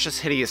Tasha's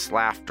Hideous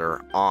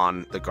Laughter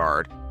on the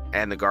guard,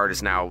 and the guard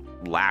is now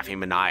laughing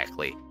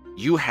maniacally.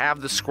 You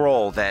have the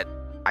scroll that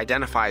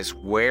identifies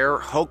where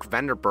Hoke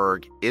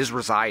Vanderberg is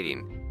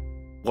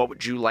residing. What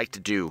would you like to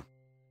do?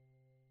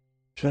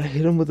 Should I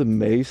hit him with a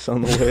mace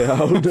on the way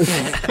out?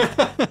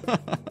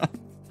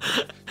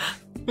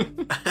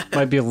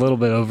 Might be a little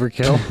bit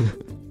overkill.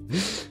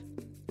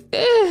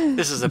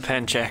 This is a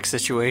pen check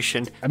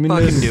situation. I mean,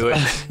 Fucking this- do it.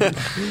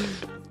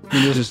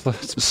 Just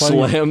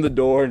Slam the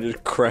door and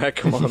just crack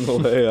him on the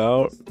way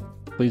out.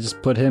 Please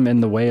just put him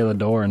in the way of the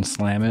door and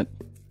slam it.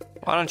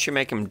 Why don't you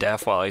make him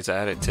deaf while he's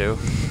at it, too?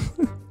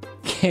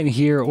 Can't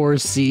hear or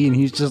see, and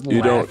he's just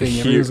You don't laughing.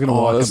 hear. Everyone's gonna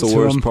walk That's up the to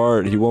worst him.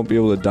 part. He won't be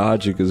able to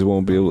dodge it because he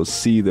won't be able to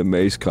see the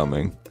mace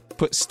coming.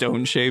 Put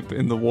stone shape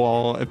in the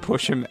wall and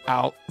push him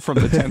out from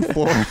the 10th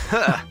floor.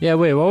 Yeah,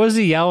 wait, what was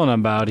he yelling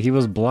about? He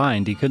was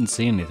blind. He couldn't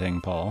see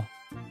anything, Paul.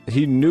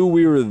 He knew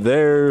we were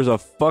there as a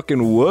fucking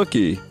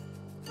Wookiee.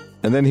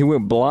 And then he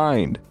went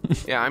blind.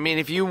 Yeah, I mean,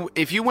 if you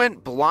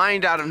went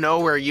blind out of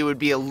nowhere, you would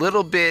be a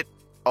little bit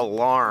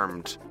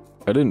alarmed.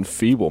 I didn't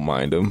feeble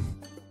mind him.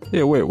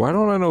 Yeah, wait, why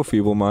don't I know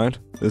feeble mind?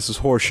 This is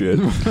horseshit.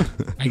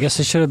 I guess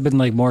I should have been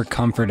like more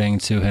comforting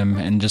to him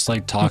and just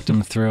like talked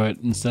him through it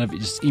instead of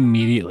just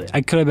immediately.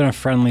 I could have been a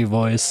friendly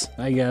voice,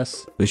 I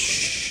guess.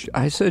 Shh.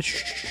 I said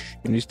shh.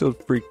 And you still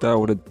freaked out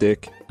with a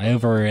dick. I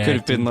overreacted. Could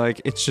have been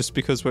like, it's just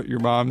because what your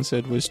mom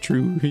said was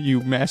true.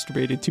 You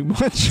masturbated too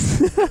much.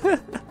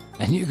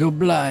 And you go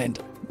blind.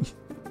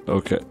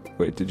 Okay.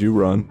 Wait, did you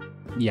run?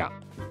 Yeah.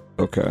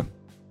 Okay.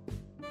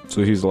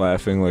 So he's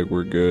laughing like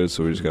we're good,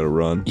 so we just gotta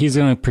run. He's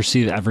going to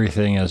perceive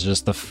everything as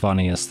just the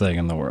funniest thing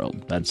in the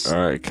world. That's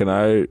Alright, can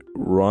I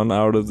run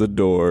out of the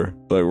door?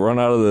 Like, run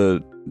out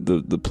of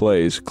the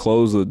place,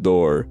 close the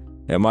door,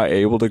 Am I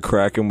able to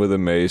crack him with a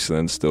mace and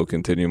then still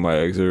continue my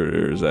exit,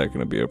 or is that going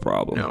to be a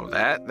problem? No,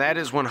 that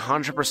is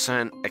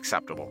 100%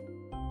 acceptable.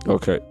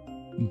 Okay.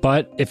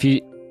 But if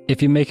you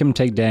make him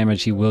take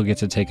damage, he will get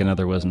to take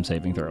another wisdom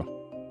saving throw.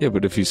 Yeah,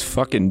 but if he's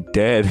fucking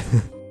dead.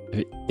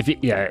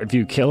 If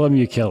you kill him,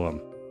 you kill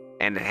him.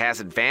 And it has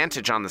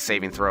advantage on the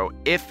saving throw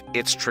if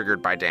it's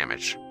triggered by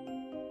damage.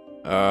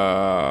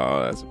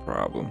 Oh, that's a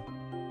problem.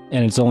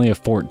 And it's only a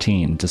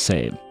 14 to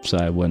save, so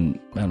I don't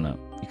know.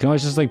 You can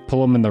always just like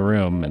pull him in the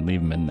room and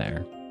leave him in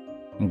there.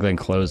 And then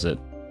close it,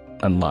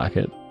 unlock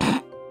it.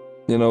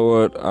 You know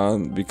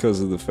what? Because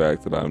of the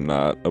fact that I'm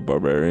not a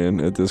barbarian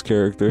at this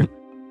character,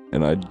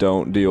 and I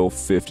don't deal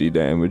 50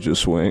 damage a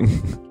swing.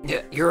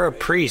 Yeah, you're a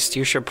priest.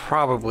 You should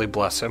probably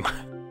bless him.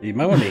 You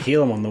might want to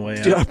heal him on the way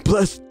out. God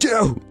bless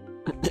you!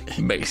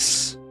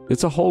 Mace.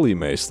 It's a holy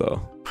mace,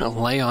 though.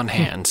 Lay on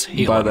hands.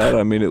 Heal By him. that,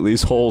 I mean at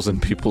least holes in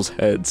people's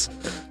heads.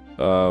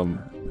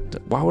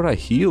 Why would I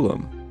heal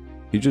him?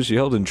 He just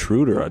yelled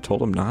intruder. I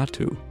told him not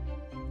to.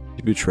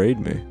 He betrayed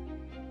me.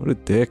 What a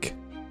dick.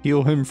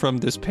 Heal him from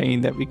this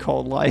pain that we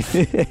call life.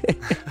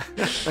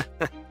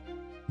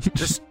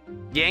 Just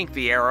yank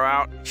the arrow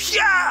out.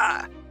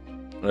 Yeah!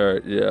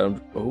 Alright, yeah.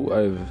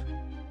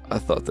 I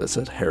thought that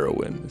said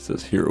heroin. It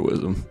says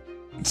heroism.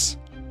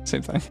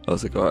 Same thing. I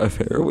was like, oh, I have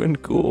heroin?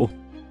 Cool.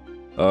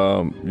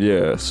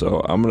 Yeah,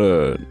 so I'm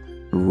gonna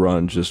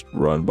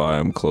run by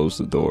him, close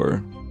the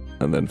door,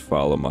 and then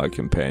follow my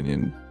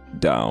companion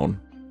down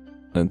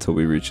until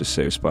we reach a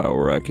safe spot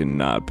where I can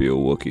not be a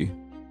Wookiee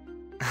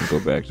and go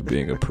back to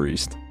being a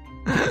priest.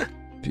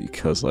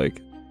 Because,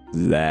 like,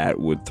 that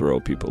would throw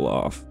people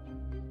off.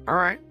 All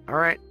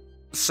right.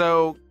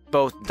 So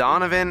both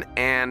Donovan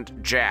and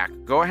Jack,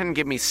 go ahead and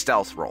give me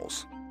stealth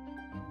rolls.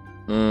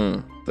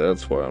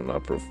 That's why I'm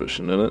not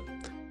proficient in it.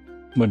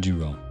 What'd you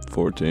roll?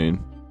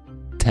 14.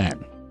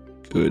 10.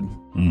 Good.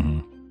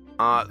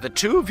 Mm-hmm. The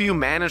two of you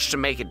manage to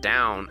make it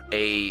down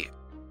a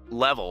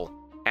level,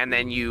 and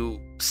then you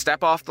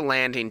step off the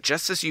landing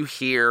just as you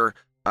hear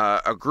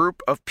a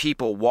group of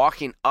people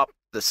walking up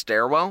the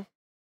stairwell,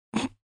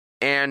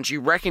 and you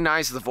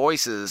recognize the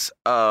voices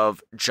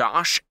of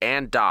Josh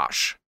and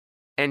Dosh.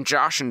 And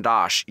Josh and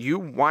Dosh, you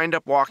wind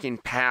up walking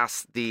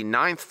past the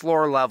 9th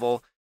floor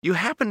level. You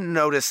happen to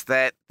notice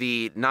that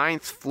the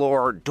 9th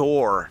floor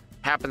door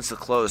happens to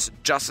close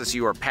just as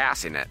you are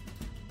passing it.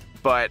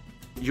 But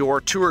your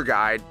tour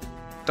guide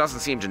doesn't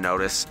seem to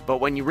notice. But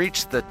when you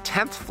reach the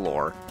 10th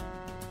floor,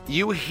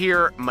 you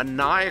hear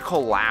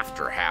maniacal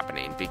laughter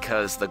happening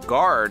because the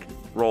guard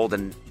rolled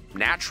a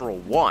natural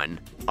 1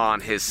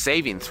 on his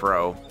saving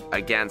throw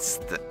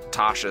against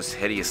Tasha's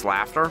hideous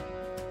laughter.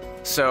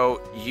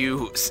 So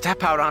you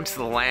step out onto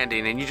the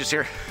landing and you just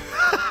hear...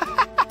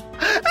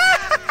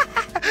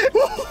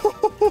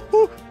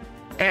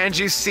 And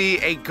you see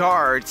a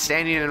guard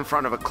standing in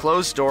front of a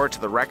closed door to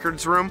the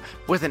records room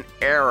with an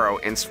arrow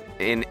in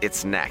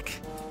its neck.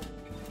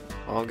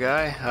 Well,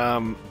 guy,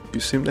 You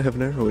seem to have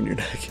an arrow in your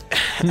neck.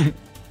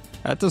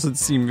 That doesn't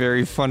seem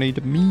very funny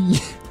to me.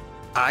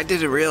 I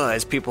didn't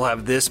realize people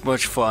have this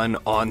much fun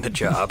on the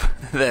job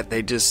that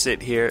they just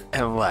sit here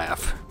and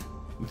laugh.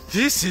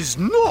 This is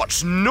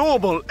not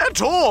normal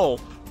at all!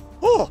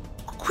 Oh,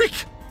 quick!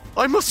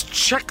 I must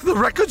check the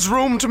records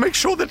room to make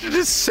sure that it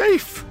is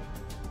safe!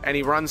 And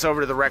he runs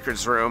over to the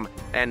records room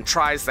and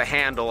tries the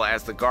handle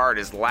as the guard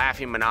is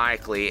laughing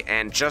maniacally,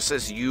 and just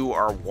as you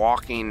are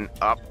walking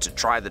up to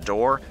try the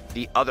door,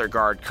 the other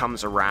guard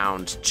comes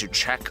around to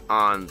check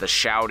on the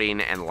shouting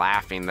and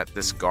laughing that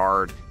this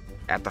guard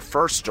at the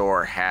first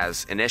door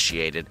has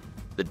initiated.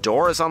 The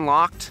door is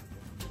unlocked.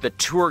 The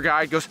tour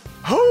guide goes,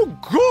 "Oh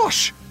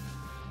gosh!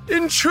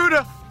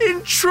 Intruder!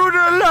 Intruder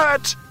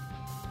alert!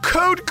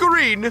 Code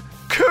green!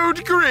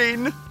 Code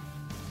green!"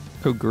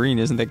 Oh, green,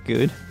 isn't that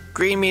good?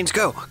 Green means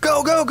go.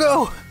 Go, go,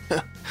 go!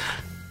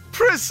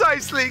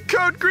 Precisely!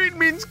 Code green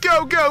means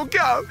go, go,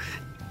 go!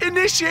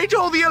 Initiate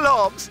all the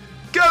alarms!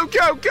 Go,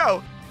 go,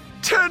 go!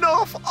 Turn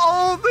off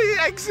all the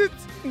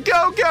exits!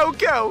 Go, go,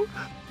 go!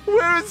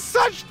 We're in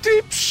such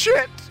deep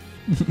shit!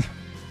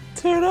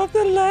 Turn off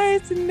the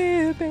lights in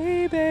there,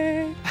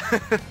 baby.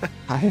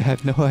 I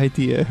have no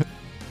idea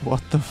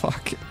what the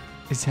fuck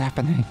is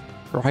happening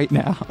right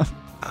now.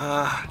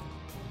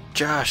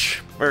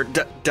 Josh. Or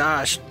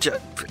Dosh.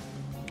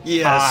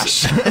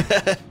 Yes.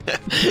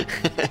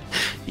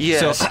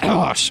 Yes. So,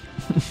 gosh.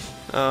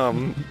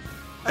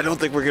 I don't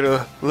think we're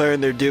gonna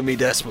learn their Doomy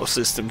Decimal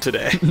System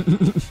today.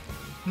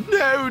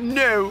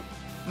 No,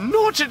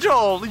 not at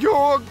all.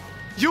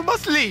 You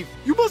must leave.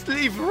 You must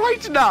leave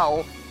right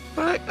now.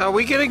 What? Are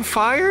we getting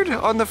fired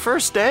on the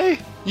first day?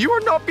 You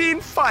are not being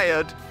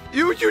fired.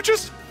 You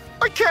just...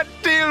 I can't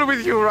deal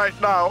with you right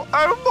now.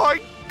 Oh my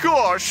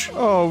gosh.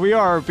 Oh, we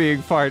are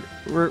being fired.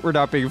 We're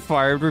not being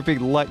fired. We're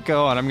being let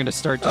go, and I'm gonna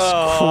start just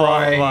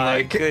crying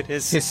like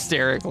goodness.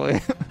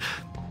 hysterically.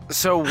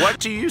 So what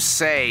do you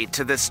say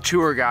to this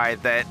tour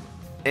guide that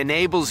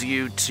enables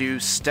you to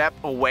step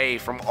away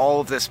from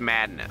all of this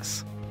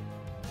madness?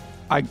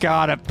 I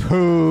gotta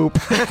poop.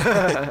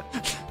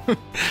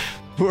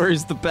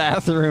 Where's the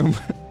bathroom?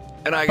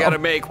 And I gotta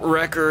make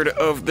record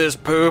of this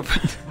poop.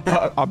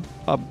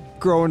 I'm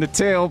growing a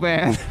tail,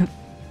 man.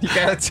 You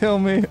gotta tell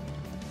me.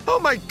 Oh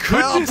my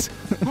goodness!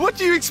 What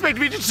do you expect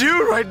me to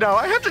do right now?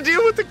 I have to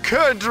deal with the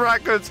current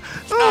records.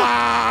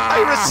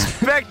 I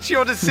respect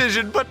your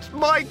decision, but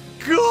my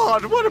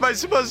God, what am I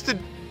supposed to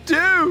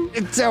do?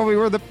 Tell me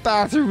where the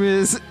bathroom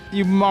is,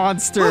 you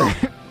monster.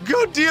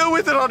 Go deal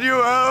with it on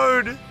your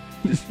own.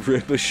 Just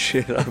rip a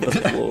shit on the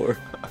floor.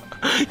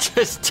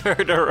 Just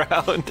turn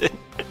around and...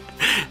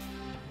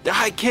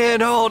 I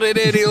can't hold it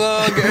any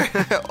longer.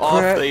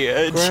 Off the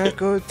edge.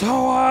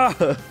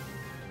 Krakatoa!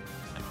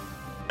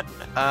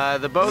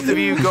 The both of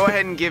you go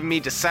ahead and give me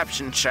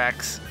deception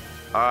checks.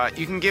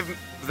 You can give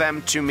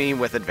them to me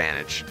with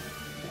advantage.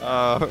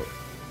 Well,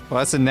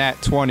 that's a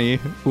nat 20,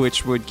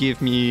 which would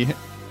give me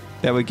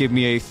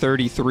a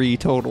 33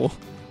 total.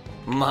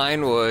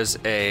 Mine was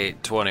a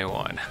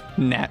 21.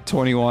 Nat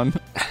 21.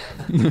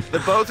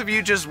 The both of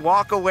you just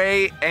walk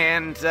away,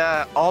 and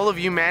all of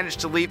you manage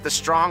to leave the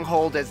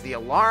stronghold as the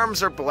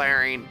alarms are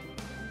blaring.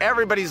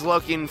 Everybody's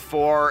looking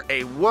for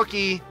a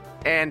Wookiee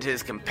and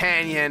his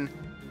companion,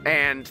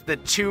 and the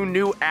two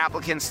new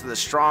applicants to the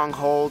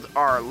stronghold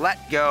are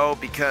let go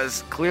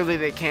because clearly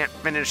they can't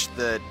finish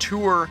the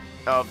tour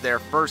of their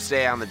first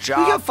day on the job.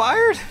 You got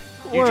fired?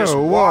 You just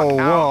walk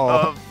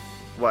out of...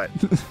 What?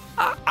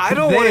 I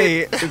don't want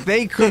to...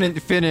 They couldn't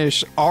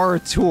finish our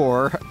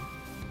tour,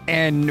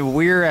 and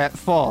we're at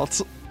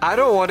fault. I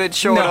don't want it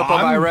showing No, up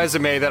on my I'm-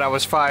 resume that I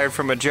was fired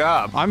from a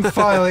job. I'm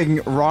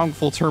filing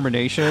wrongful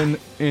termination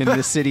in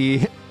the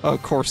city,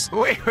 of course.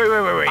 Wait.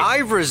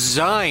 I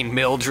resign, I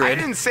Mildred.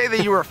 didn't say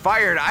that you were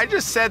fired. I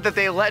just said that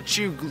they let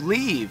you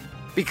leave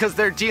because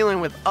they're dealing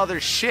with other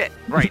shit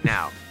right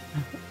now.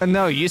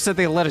 No, you said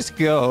they let us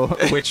go,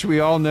 which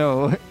we all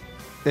know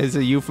is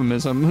a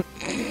euphemism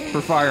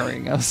for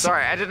firing us.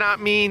 Sorry, I did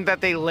not mean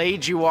that they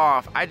laid you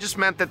off. I just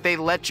meant that they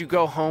let you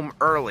go home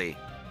early.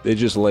 They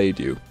just laid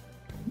you.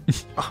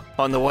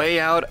 On the way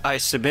out, I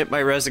submit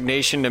my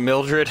resignation to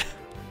Mildred.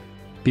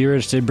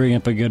 B-Rich did bring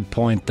up a good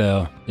point,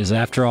 though, is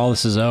after all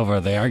this is over,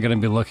 they are going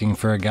to be looking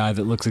for a guy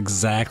that looks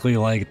exactly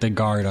like the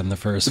guard on the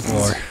first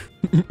floor.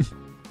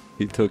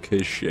 He took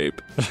his shape.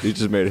 He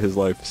just made his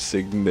life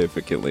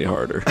significantly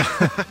harder.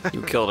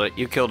 You killed it.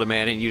 You killed a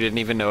man and you didn't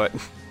even know it.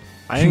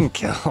 I didn't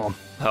kill him.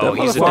 Oh,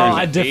 he's a Well,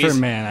 dead a different he's-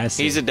 man, I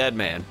see. He's a dead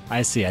man.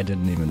 I see, I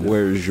didn't even know.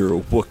 Where's your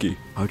Wookiee?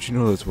 How'd you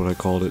know that's what I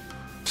called it?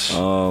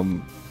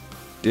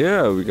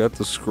 Yeah, we got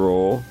the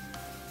scroll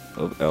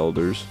of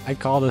elders. I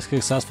call this a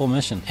successful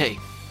mission. Hey,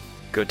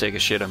 go take a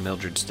shit on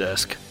Mildred's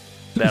desk.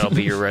 That'll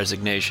be your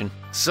resignation.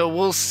 So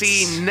we'll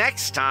see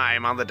next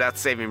time on the Death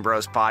Saving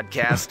Bros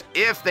podcast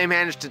if they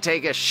manage to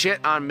take a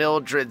shit on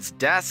Mildred's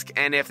desk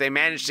and if they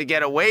manage to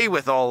get away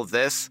with all of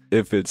this.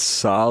 If it's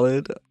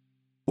solid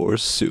or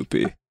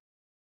soupy.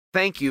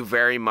 Thank you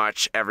very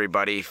much,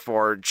 everybody,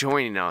 for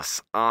joining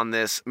us on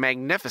this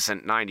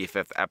magnificent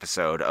 95th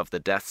episode of the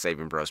Death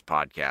Saving Bros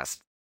podcast.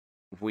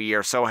 We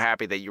are so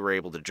happy that you were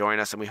able to join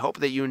us, and we hope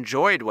that you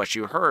enjoyed what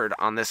you heard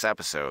on this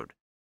episode.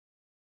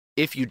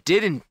 If you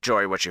did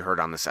enjoy what you heard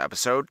on this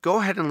episode, go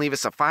ahead and leave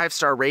us a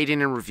 5-star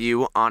rating and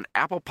review on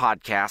Apple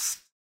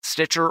Podcasts,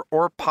 Stitcher,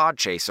 or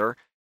Podchaser.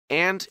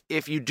 And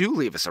if you do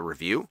leave us a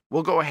review,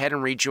 we'll go ahead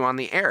and read you on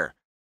the air,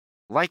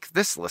 like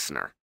this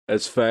listener.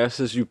 As fast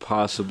as you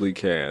possibly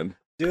can.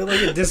 Do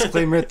like a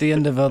disclaimer at the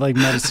end of a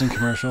medicine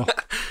commercial.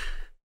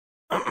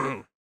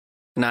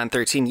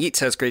 913 Yeet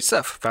says great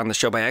stuff. Found the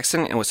show by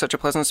accident and was such a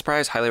pleasant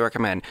surprise. Highly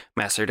recommend.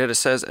 Master Dita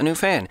says a new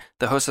fan.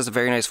 The host has a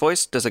very nice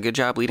voice. Does a good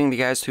job leading the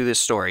guys through this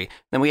story.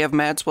 Then we have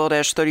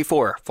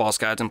Madswell-34. False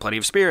gods and plenty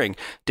of spearing.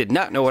 Did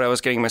not know what I was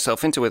getting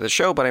myself into with the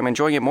show, but I'm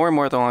enjoying it more and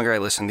more the longer I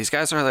listen. These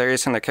guys are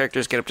hilarious and their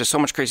characters get up to so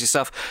much crazy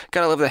stuff.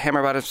 Gotta love the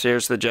hammer bottom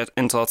stairs, the jet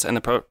insults, and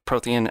the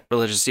Prothean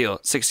religious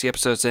zeal. 60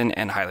 episodes in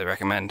and highly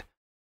recommend.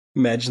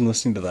 Imagine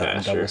listening to that in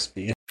Faster. double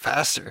speed.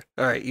 Faster.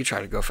 All right, you try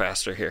to go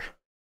faster here.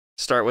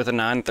 Start with a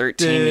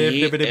 913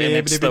 Yeet, and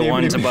it's the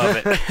ones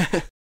above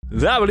it.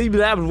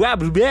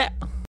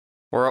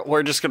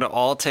 We're just gonna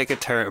all take a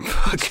turn,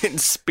 fucking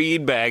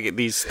speed bag at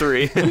these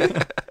three.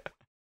 Hold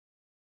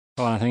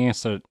on, I think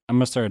I'm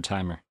gonna start a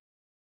timer.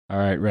 All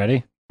right,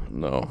 ready?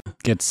 No.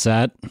 Get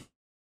set.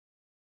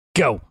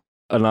 Go.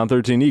 A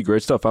 913E,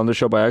 great stuff. Found this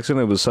show by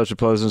accident. It was such a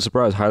pleasant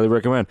surprise. Highly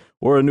recommend.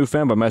 Or a new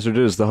fan by Master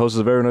Diz. The host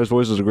has a very nice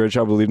voice. Does a great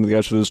job of leading the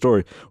guys through the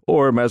story.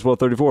 Or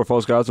Madswell-34,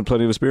 false gods and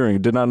plenty of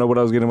spearing. Did not know what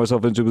I was getting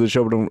myself into with the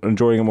show, but I'm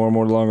enjoying it more and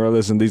more the longer I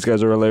listen. These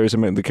guys are hilarious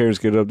and the characters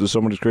get up to so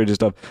much crazy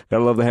stuff.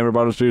 Gotta love the hammer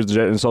bottom spears, the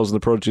jet insults, and the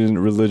protein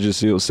religious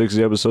seal.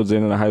 60 episodes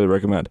in, and I highly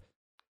recommend.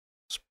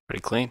 It's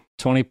pretty clean.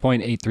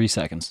 20.83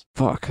 seconds.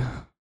 Fuck.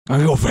 I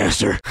go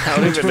faster. I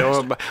don't even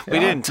know. We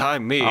didn't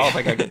time me. I don't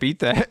think I could beat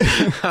that.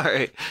 All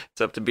right,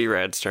 it's up to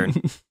B-Rad's turn.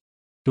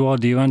 Dual,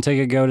 do you want to take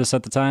a go to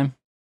set the time?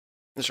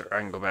 Sure, I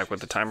can go back with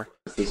the timer.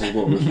 This is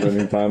what we're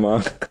spending time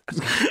on.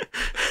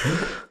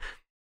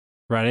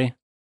 Ready?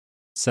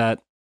 Set.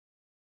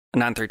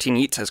 Anon13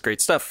 Eats has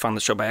great stuff. Found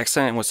the show by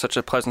accident and was such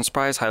a pleasant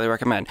surprise. Highly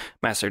recommend.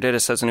 Master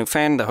Didis has a new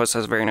fan. The host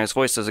has a very nice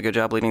voice. Does a good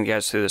job leading the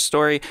guys through the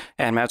story.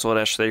 And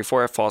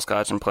Maxwell-34, False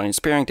Gods and Plenty of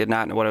Spearing. Did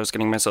not know what I was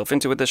getting myself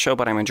into with this show,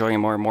 but I'm enjoying it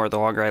more and more the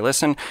longer I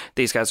listen.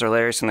 These guys are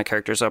hilarious and the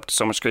characters are up to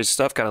so much crazy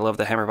stuff. Gotta love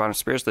the hammer bottom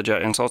spears, the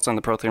jet insults, and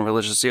the Prothean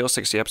religious zeal.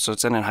 60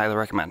 episodes in and highly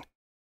recommend.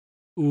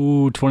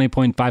 Ooh,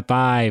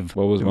 20.55.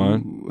 What was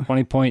mine?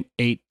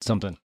 20.8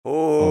 something.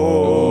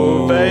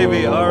 Oh,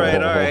 baby. All right. You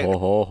got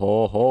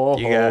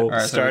All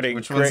right, starting. so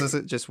which ones is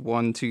it? Just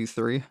 1, 2,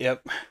 3?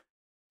 Yep.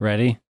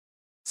 Ready,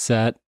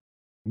 set,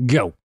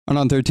 go.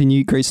 On 13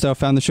 Yeet, great stuff.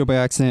 Found the show by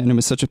accident, and it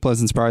was such a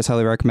pleasant surprise.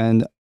 Highly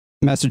recommend.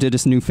 Master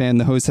Didis, a new fan.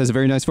 The host has a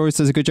very nice voice.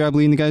 Does a good job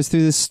leading the guys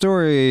through this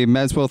story.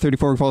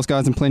 Madswell34, False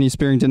Gods, and Plenty of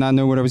Spearing. Did not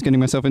know what I was getting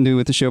myself into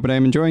with the show, but I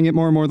am enjoying it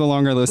more and more the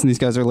longer I listen. These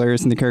guys are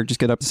hilarious, and the characters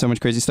get up to so much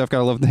crazy stuff.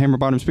 Gotta love the hammer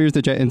bottom spears,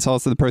 the jet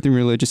insults, the Prothean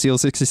religious seal.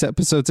 60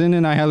 episodes in,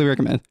 and I highly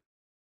recommend.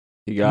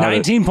 You got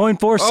it.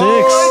 19.46.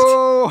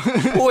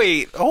 Oh!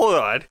 Wait, hold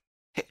on.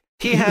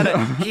 He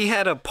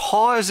had a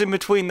pause in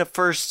between the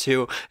first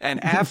two,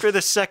 and after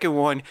the second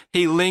one,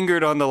 he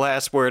lingered on the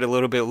last word a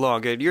little bit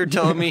longer. You're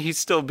telling me he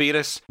still beat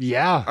us?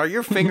 Yeah. Are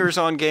your fingers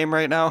on game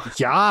right now?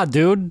 Yeah,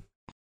 dude.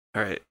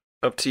 All right,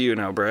 up to you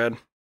now, Brad.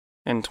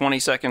 In 20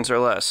 seconds or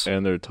less.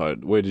 And they're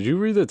titled. Wait, did you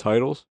read the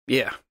titles?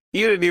 Yeah.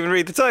 You didn't even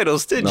read the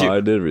titles, did No, you?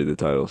 I did read the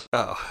titles.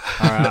 Oh.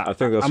 All right. I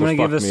think that's I'm what going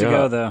to give fucked this me a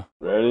go, up. though.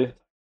 Ready?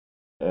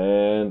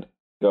 And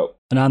go.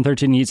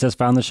 Anon13 Yeats has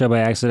found the show by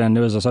accident.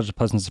 It was such a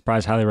pleasant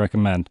surprise. Highly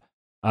recommend.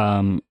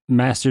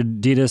 Master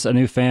Didis, a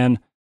new fan.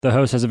 The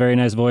host has a very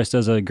nice voice.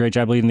 Does a great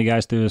job leading the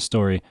guys through the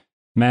story.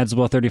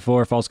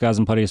 Madswell34, False Gods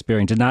and Plenty of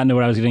Spearing. Did not know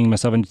what I was getting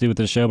myself into with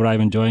the show, but I'm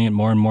enjoying it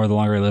more and more the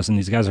longer I listen.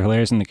 These guys are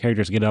hilarious, and the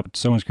characters get up to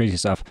so much crazy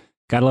stuff.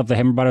 Gotta love the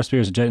hammer bottom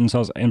spears, jet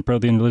insults, and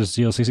Prothean religious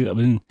zeal. 60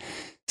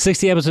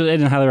 episodes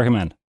in, and highly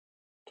recommend.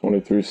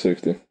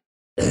 2360.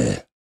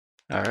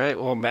 All right,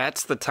 well,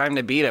 Matt's the time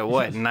to beat at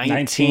what?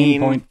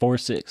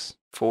 19.46.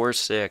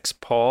 19.46.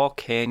 Paul,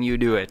 can you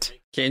do it?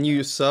 Can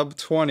you sub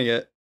 20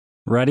 it?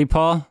 Ready,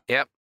 Paul?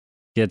 Yep.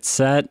 Get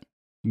set,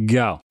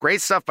 go.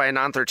 Great stuff by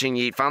Anon13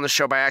 Yeet. Found the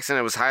show by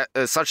accident. It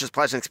was such a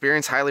pleasant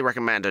experience. Highly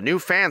recommend. A new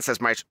fan, says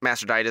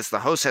Master Didis.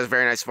 The host has a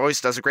very nice voice.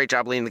 Does a great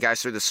job leading the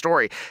guys through the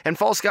story. And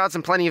False Gods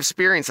and Plenty of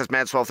Spearing, says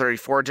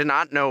Madswell34. Did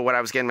not know what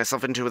I was getting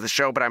myself into with the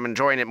show, but I'm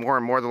enjoying it more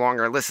and more the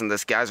longer I listen.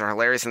 These guys are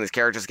hilarious, and these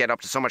characters get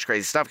up to so much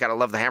crazy stuff. Gotta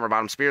love the hammer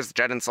bottom spears, the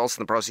jet insults,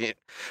 and the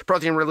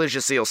Prothean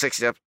religious seal.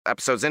 60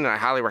 episodes in, and I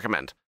highly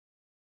recommend.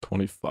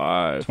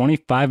 25.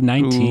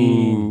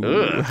 25-19.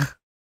 Ugh.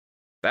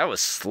 That was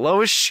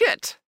slow as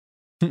shit.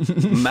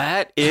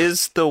 Matt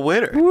is the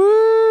winner.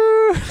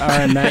 All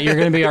right, Matt, you're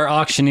going to be our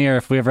auctioneer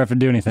if we ever have to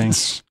do anything.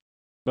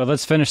 But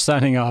let's finish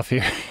signing off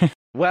here.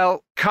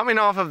 Well, coming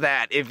off of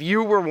that, if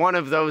you were one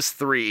of those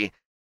three,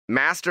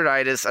 Master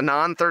Didis,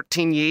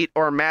 Anon13 Yeet,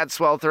 or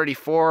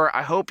Madswell34,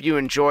 I hope you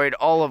enjoyed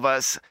all of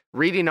us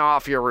reading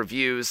off your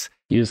reviews.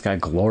 You just got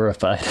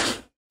glorified.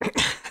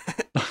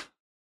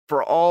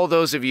 For all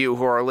those of you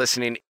who are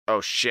listening, oh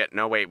shit,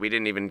 no wait, we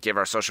didn't even give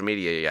our social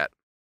media yet.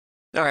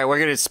 All right, we're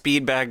going to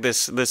speed bag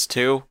this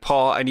too.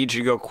 Paul, I need you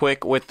to go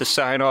quick with the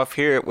sign off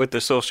here with the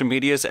social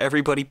medias.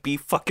 Everybody be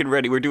fucking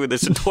ready. We're doing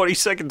this in 20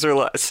 seconds or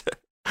less.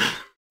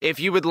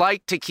 If you would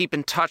like to keep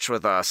in touch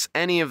with us,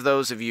 any of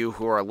those of you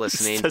who are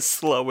listening, It's the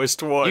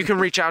slowest one. you can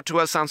reach out to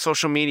us on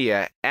social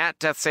media at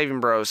Death Saving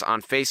Bros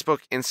on Facebook,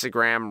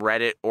 Instagram,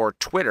 Reddit, or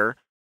Twitter.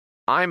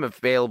 I'm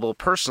available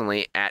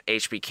personally at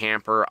HB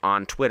Camper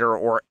on Twitter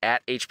or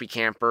at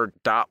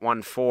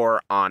hbcamper.14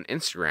 on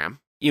Instagram.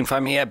 You can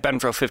find me at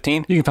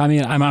Benfro15. You can find me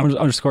at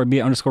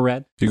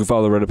I'm_B_red. You can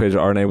follow the Reddit page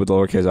at RNA with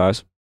lowercase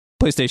i's.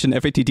 PlayStation,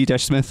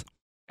 FATT-Smith.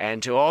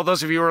 And to all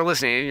those of you who are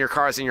listening in your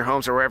cars, in your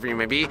homes, or wherever you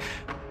may be,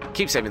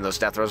 keep saving those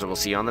death throws, and we'll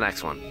see you on the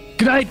next one.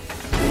 Good night.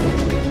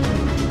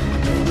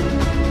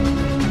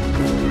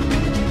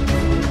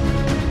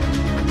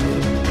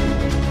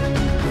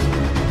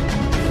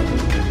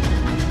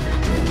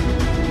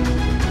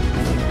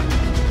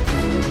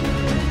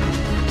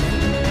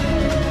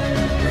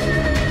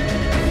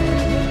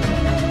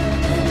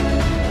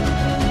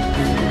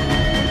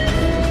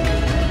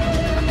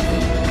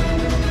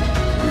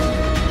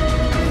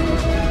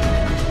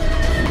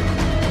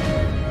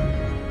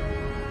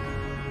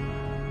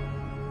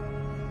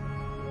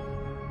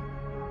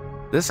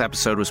 This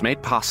episode was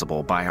made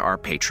possible by our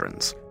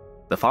patrons.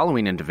 The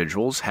following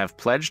individuals have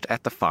pledged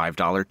at the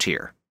 $5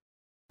 tier.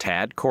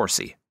 Tad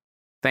Corsi.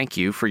 Thank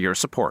you for your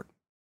support.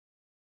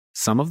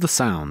 Some of the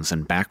sounds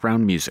and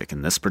background music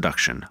in this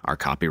production are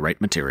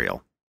copyright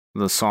material.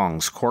 The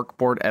songs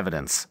Corkboard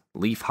Evidence,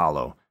 Leaf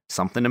Hollow,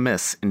 Something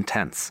Amiss,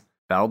 Intense,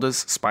 Valda's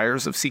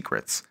Spires of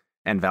Secrets,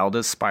 and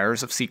Valda's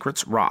Spires of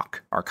Secrets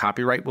Rock are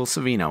copyright Will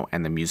Savino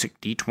and the Music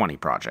D20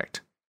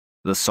 Project.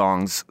 The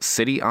songs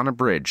City on a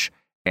Bridge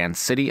and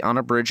City on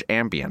a Bridge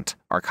Ambient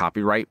are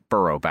copyright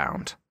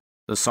Burrowbound.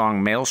 The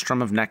song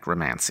Maelstrom of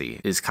Necromancy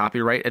is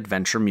copyright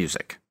Adventure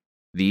Music.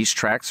 These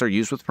tracks are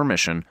used with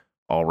permission,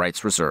 all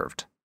rights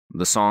reserved.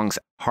 The songs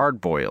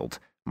Hardboiled,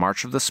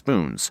 March of the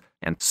Spoons,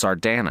 and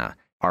Sardana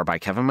are by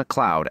Kevin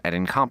MacLeod at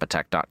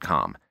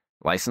Incompetech.com,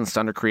 licensed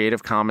under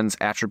Creative Commons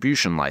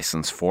Attribution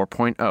License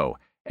 4.0,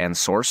 and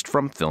sourced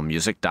from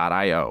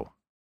filmmusic.io.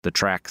 The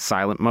track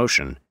Silent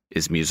Motion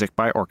is music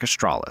by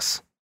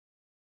Orchestralis.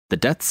 The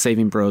Death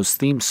Saving Bros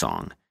theme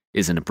song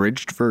is an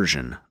abridged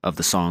version of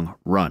the song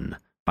Run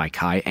by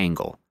Kai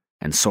Engel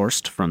and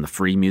sourced from the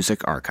Free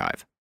Music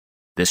Archive.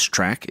 This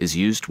track is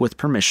used with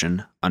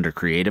permission under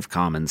Creative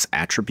Commons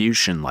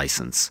Attribution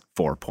License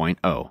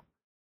 4.0.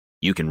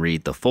 You can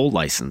read the full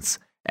license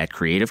at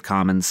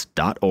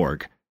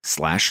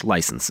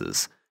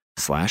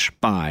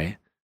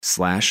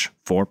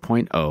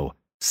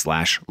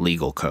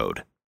creativecommons.org/licenses/by/4.0/legal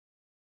code.